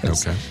access it,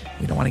 because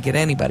we don't want to get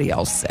anybody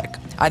else sick.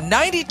 A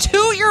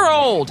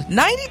 92-year-old,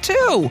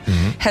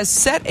 has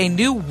set a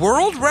new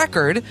world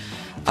record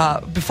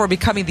before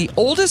becoming the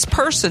oldest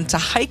person to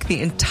hike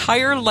the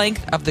entire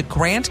length of the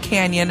Grand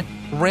Canyon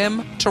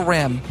rim to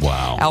rim.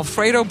 Wow.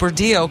 Alfredo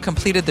Burdillo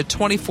completed the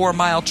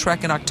 24-mile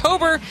trek in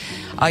October.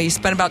 He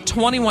spent about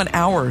 21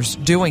 hours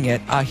doing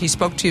it. He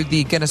spoke to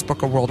the Guinness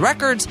Book of World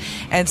Records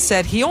and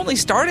said he only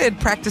started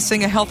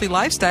practicing a healthy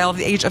lifestyle at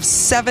the age of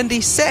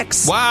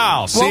 76.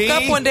 Wow. Woke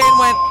up one day and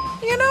went,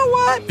 you know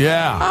what?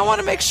 Yeah. I want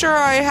to make sure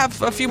I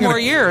have a few more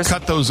years.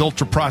 Cut those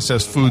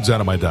ultra-processed foods out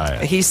of my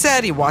diet. He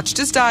said he watched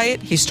his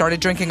diet. He started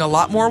drinking a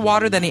lot more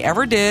water than he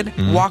ever did,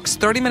 walks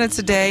 30 minutes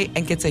a day,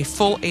 and gets a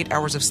full 8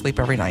 hours of sleep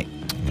every night.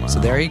 Wow.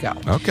 So there you go.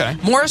 Okay.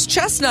 Morris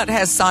Chestnut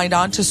has signed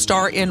on to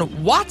star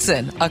in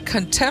Watson, a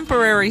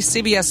contemporary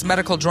CBS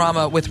medical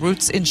drama with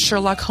roots in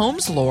Sherlock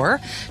Holmes lore.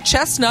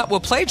 Chestnut will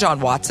play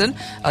John Watson,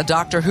 a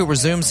doctor who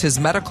resumes his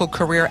medical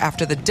career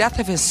after the death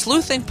of his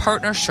sleuthing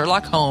partner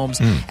Sherlock Holmes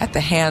at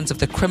the hands of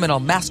the criminal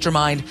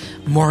mastermind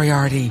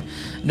Moriarty.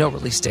 No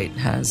release date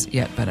has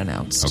yet been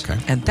announced. Okay.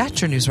 And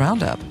that's your news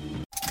roundup.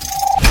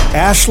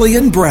 Ashley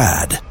and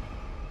Brad.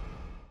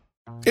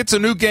 It's a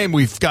new game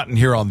we've gotten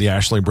here on the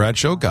Ashley and Brad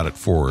Show. Got it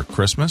for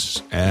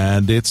Christmas.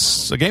 And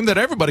it's a game that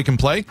everybody can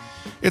play.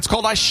 It's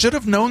called I Should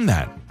Have Known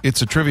That.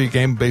 It's a trivia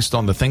game based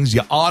on the things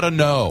you ought to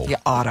know. You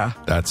oughta.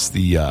 That's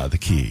the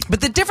key.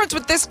 But the difference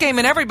with this game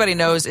and everybody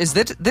knows is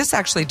that this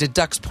actually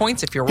deducts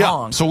points if you're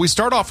wrong. So we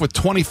start off with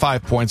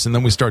 25 points, and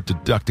then we start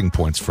deducting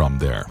points from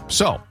there.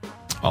 So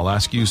I'll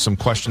ask you some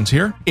questions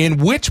here. In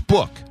which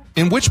book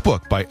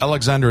by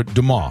Alexandre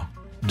Dumas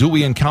do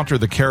we encounter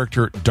the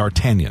character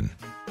D'Artagnan?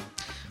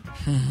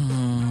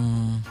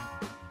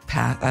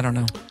 Pat, I don't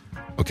know.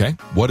 Okay.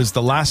 What is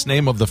the last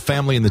name of the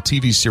family in the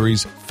TV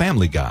series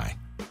Family Guy?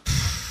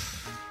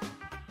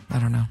 I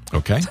don't know.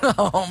 Okay.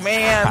 Oh,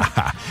 man.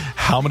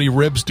 How many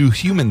ribs do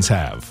humans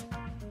have?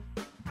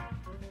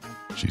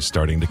 She's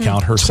starting to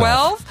count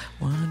herself.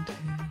 12? 1,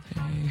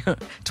 2,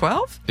 3.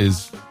 12?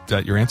 Is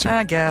that your answer?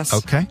 I guess.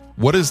 Okay.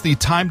 What is the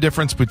time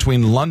difference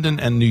between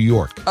London and New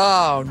York?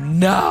 Oh,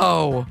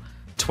 no.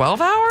 12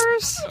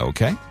 hours?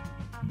 Okay.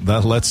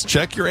 Let's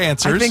check your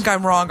answers. I think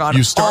I'm wrong on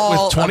You start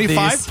all with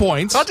 25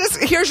 points.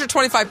 Here's your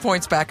 25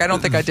 points back. I don't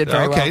think I did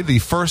very well. Okay, the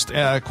first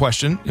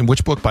question. In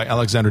which book by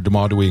Alexandre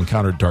Dumas do we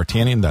encounter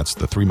D'Artagnan? That's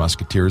The Three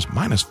Musketeers,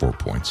 minus 4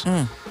 points.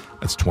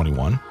 That's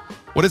 21.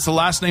 What is the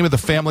last name of the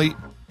family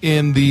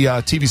in the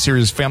TV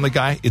series Family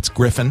Guy? It's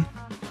Griffin.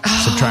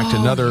 Subtract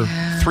another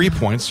 3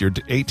 points. You're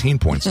 18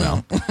 points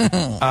now.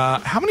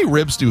 How many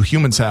ribs do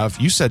humans have?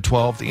 You said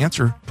 12. The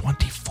answer,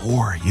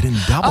 24. You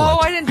didn't double it. Oh,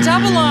 I didn't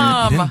double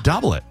them. You didn't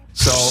double it.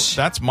 So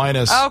that's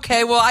minus.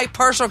 Okay, well, I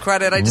partial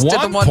credit. I just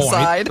did the one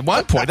side.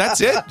 1 point. That's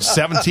it.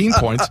 17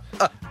 points.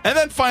 And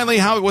then finally,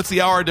 what's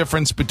the hour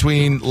difference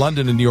between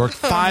London and New York?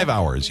 5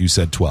 hours. You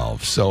said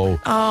 12. So.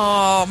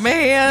 Oh,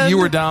 man. You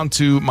were down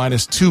to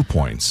minus 2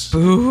 points.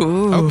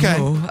 Boo.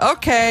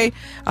 Okay.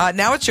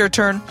 Now it's your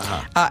turn.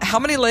 How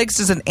many legs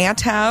does an ant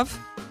have?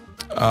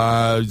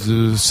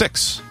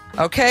 6.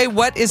 Okay.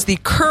 What is the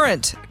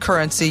current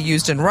currency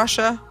used in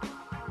Russia?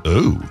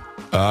 Ooh.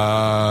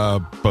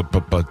 But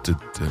I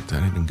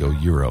didn't go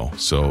euro,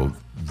 so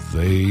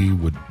they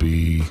would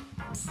be.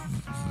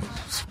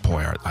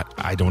 Boy,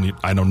 I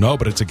don't know,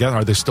 but it's again.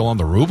 Are they still on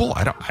the ruble?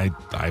 I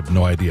have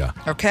no idea.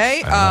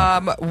 Okay.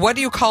 What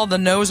do you call the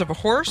nose of a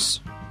horse?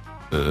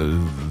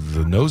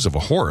 The nose of a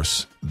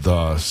horse,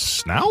 the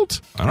snout.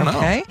 I don't know.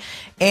 Okay.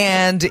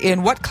 And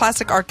in what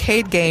classic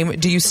arcade game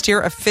do you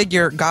steer a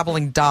figure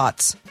gobbling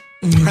dots?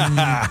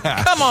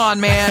 Come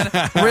on, man.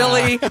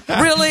 Really?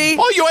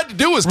 All you had to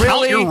do was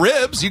count your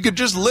ribs. You could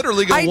just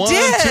literally go I 1,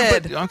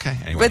 did. 2. But, okay.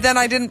 Anyway. But then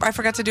I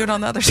forgot to do it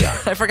on the other side.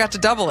 I forgot to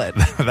double it.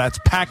 That's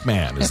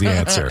Pac-Man is the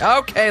answer.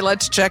 Okay,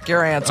 let's check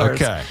your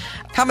answers. Okay.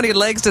 How many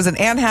legs does an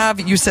ant have?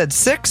 You said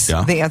 6.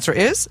 Yeah. The answer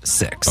is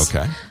 6.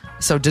 Okay.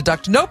 So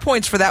deduct no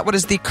points for that. What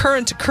is the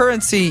current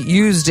currency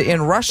used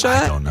in Russia?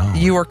 I don't know.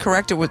 You were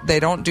correct.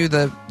 They don't do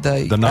the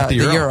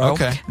euro.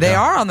 Okay. They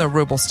are on the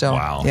ruble still.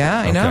 Wow.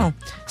 Yeah, I Okay. know.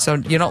 So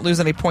you don't lose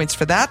any points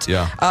for that.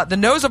 Yeah. The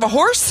nose of a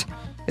horse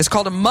is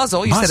called a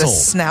muzzle. You said a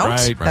snout.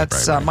 Right,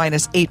 That's right.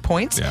 minus 8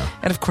 points. Yeah.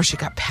 And of course you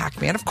got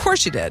Pac-Man. Of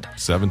course you did.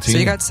 17. So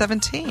you got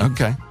 17.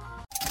 Okay.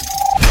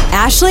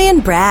 Ashley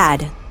and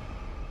Brad.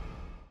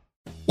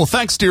 Well,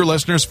 thanks, dear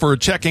listeners, for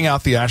checking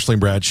out the Ashley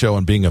and Brad Show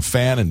and being a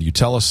fan, and you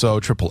tell us so.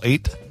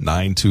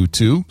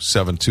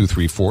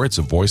 888-922-7234. It's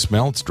a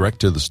voicemail. It's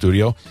direct to the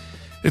studio.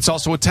 It's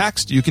also a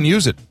text. You can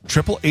use it.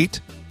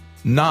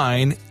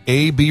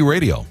 888-9AB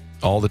Radio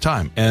all the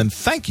time. And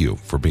thank you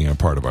for being a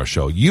part of our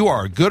show. You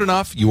are good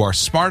enough. You are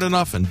smart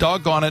enough. And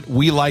doggone it,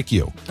 we like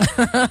you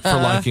for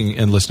liking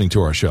and listening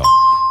to our show.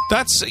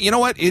 That's, you know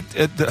what?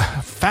 The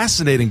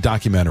fascinating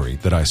documentary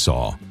that I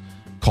saw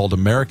called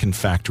American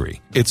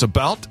Factory. It's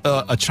about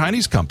a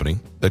Chinese company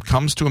that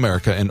comes to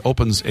America and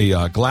opens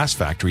a glass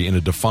factory in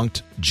a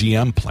defunct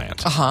GM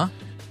plant.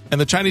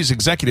 And the Chinese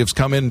executives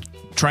come in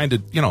trying to,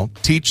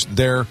 teach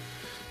their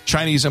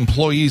Chinese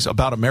employees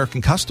about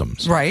American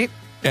customs. Right.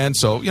 And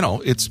so,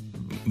 it's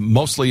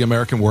mostly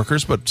American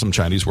workers, but some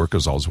Chinese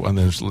workers also.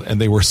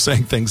 And they were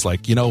saying things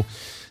like,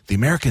 the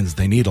Americans,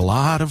 they need a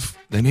lot of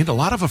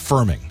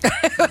affirming.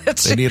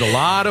 They need a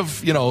lot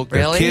of,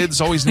 their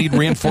kids always need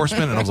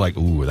reinforcement. And I was like,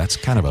 ooh, that's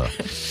kind of a...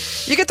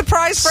 You get the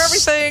prize for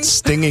everything.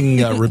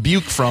 Stinging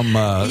rebuke from,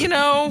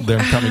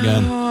 them coming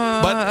in.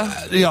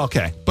 But,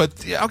 okay.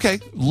 But, okay,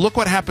 look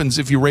what happens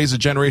if you raise a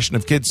generation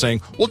of kids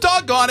saying, well,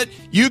 doggone it,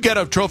 you get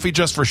a trophy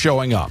just for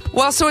showing up.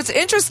 Well, so it's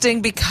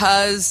interesting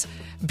because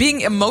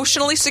being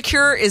emotionally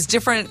secure is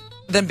different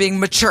than being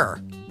mature.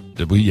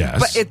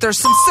 Yes. But there's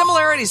some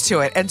similarities to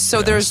it. And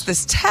so there's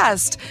this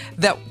test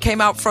that came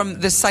out from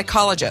this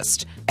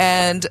psychologist.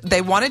 And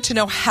they wanted to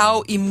know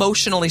how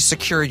emotionally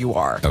secure you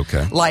are.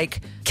 Okay.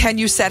 Like, can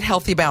you set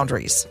healthy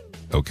boundaries?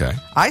 Okay.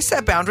 I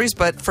set boundaries,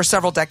 but for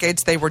several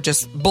decades, they were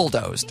just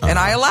bulldozed. And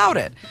I allowed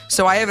it.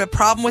 So I have a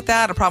problem with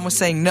that, a problem with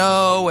saying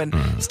no and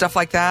stuff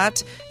like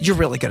that. You're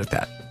really good at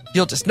that.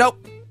 You'll just, nope.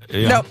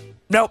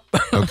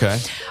 Okay.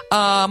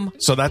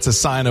 So that's a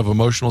sign of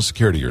emotional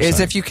security, you're saying? Is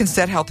if you can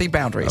set healthy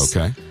boundaries.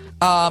 Okay.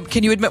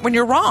 Can you admit when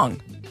you're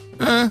wrong?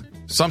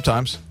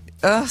 Sometimes.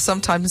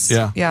 Sometimes.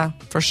 Yeah. Yeah,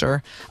 for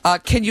sure.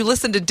 Can you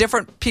listen to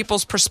different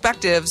people's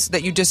perspectives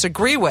that you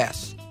disagree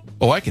with?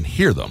 Oh, I can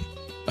hear them.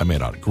 I may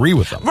not agree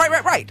with them.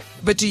 Right.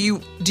 But do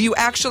you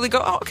actually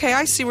go, oh, okay,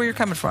 I see where you're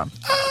coming from?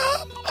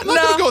 I'm not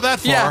going to go that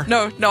far. Yeah,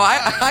 no,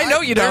 I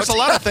know you don't. There's a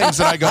lot of things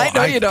that I go, I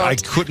know you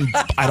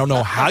don't. I don't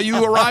know how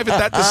you arrive at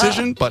that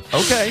decision, but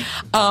okay.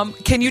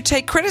 Can you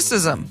take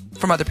criticism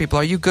from other people?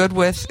 Are you good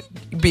with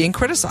being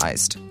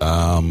criticized?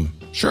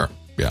 Sure,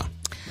 yeah.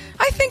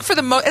 I think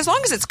as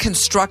long as it's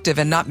constructive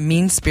and not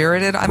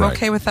mean-spirited, I'm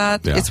okay with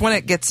that. Yeah. It's when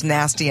it gets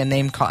nasty and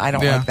name-call. I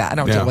don't like that. I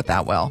don't deal with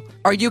that well.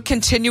 Are you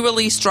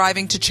continually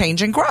striving to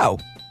change and grow?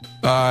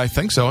 I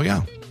think so,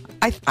 yeah.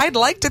 I'd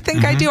like to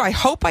think I do. I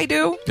hope I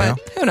do, but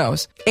who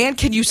knows? And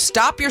can you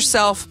stop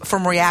yourself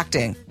from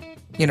reacting?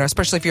 You know,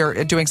 especially if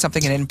you're doing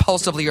something and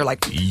impulsively you're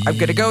like, I'm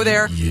going to go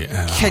there.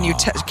 Yeah. Can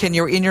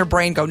you in your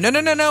brain go,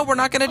 no, we're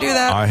not going to do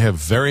that? I have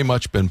very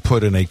much been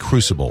put in a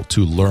crucible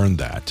to learn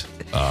that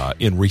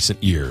in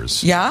recent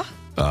years. Yeah?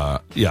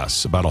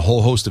 Yes, about a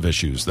whole host of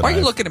issues. Why are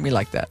you looking at me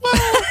like that?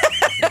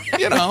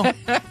 You know.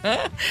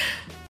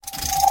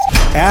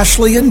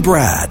 Ashley and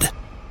Brad.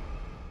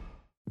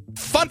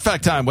 Fun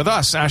fact time with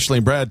us, Ashley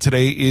and Brad.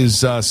 Today is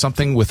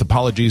something with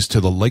apologies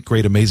to the late,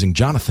 great, amazing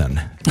Jonathan.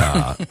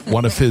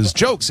 One of his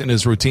jokes in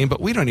his routine,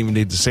 but we don't even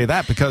need to say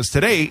that because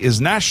today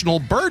is National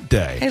Bird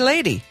Day. Hey,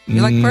 lady,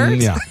 you like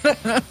birds?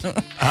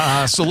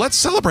 Yeah. So let's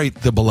celebrate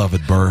the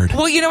beloved bird.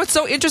 Well, you know, it's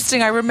so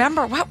interesting. I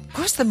remember, what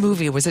was the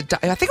movie? I think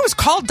it was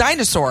called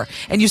Dinosaur.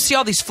 And you see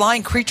all these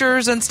flying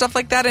creatures and stuff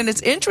like that. And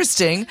it's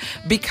interesting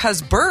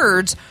because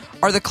birds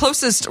are the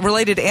closest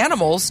related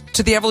animals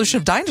to the evolution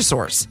of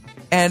dinosaurs.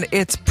 And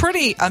it's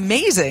pretty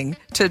amazing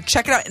to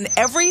check it out. And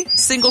every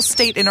single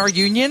state in our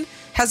union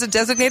has a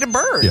designated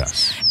bird.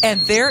 Yes. And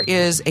there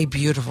is a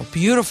beautiful,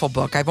 beautiful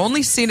book. I've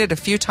only seen it a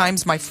few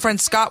times. My friend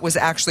Scott was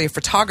actually a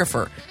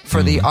photographer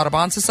for the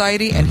Audubon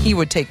Society, and he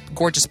would take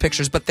gorgeous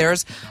pictures. But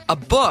there's a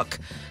book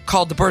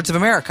called The Birds of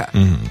America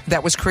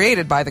that was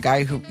created by the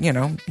guy who,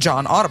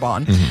 John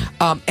Audubon.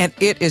 And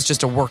it is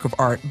just a work of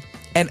art.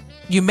 And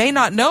you may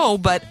not know,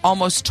 but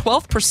almost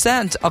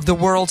 12% of the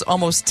world's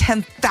almost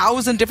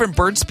 10,000 different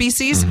bird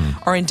species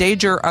are in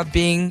danger of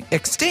being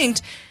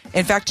extinct.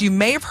 In fact, you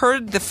may have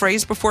heard the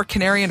phrase before,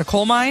 canary in a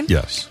coal mine.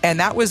 Yes. And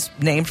that was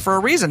named for a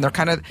reason. They're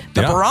kind of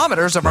the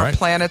barometers of our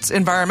planet's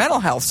environmental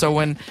health. So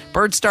when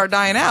birds start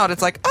dying out,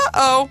 it's like,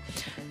 uh-oh.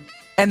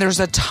 And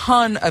there's a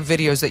ton of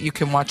videos that you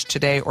can watch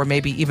today, or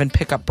maybe even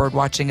pick up bird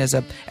watching as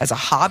a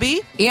hobby.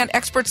 And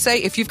experts say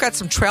if you've got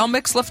some trail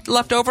mix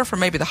left over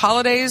from maybe the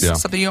holidays,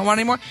 something you don't want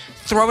anymore,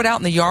 throw it out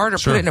in the yard or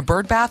put it in a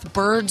bird bath.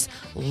 Birds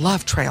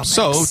love trail mix.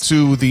 So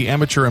to the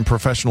amateur and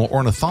professional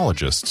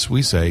ornithologists,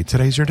 we say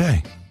today's your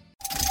day.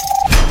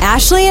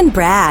 Ashley and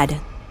Brad.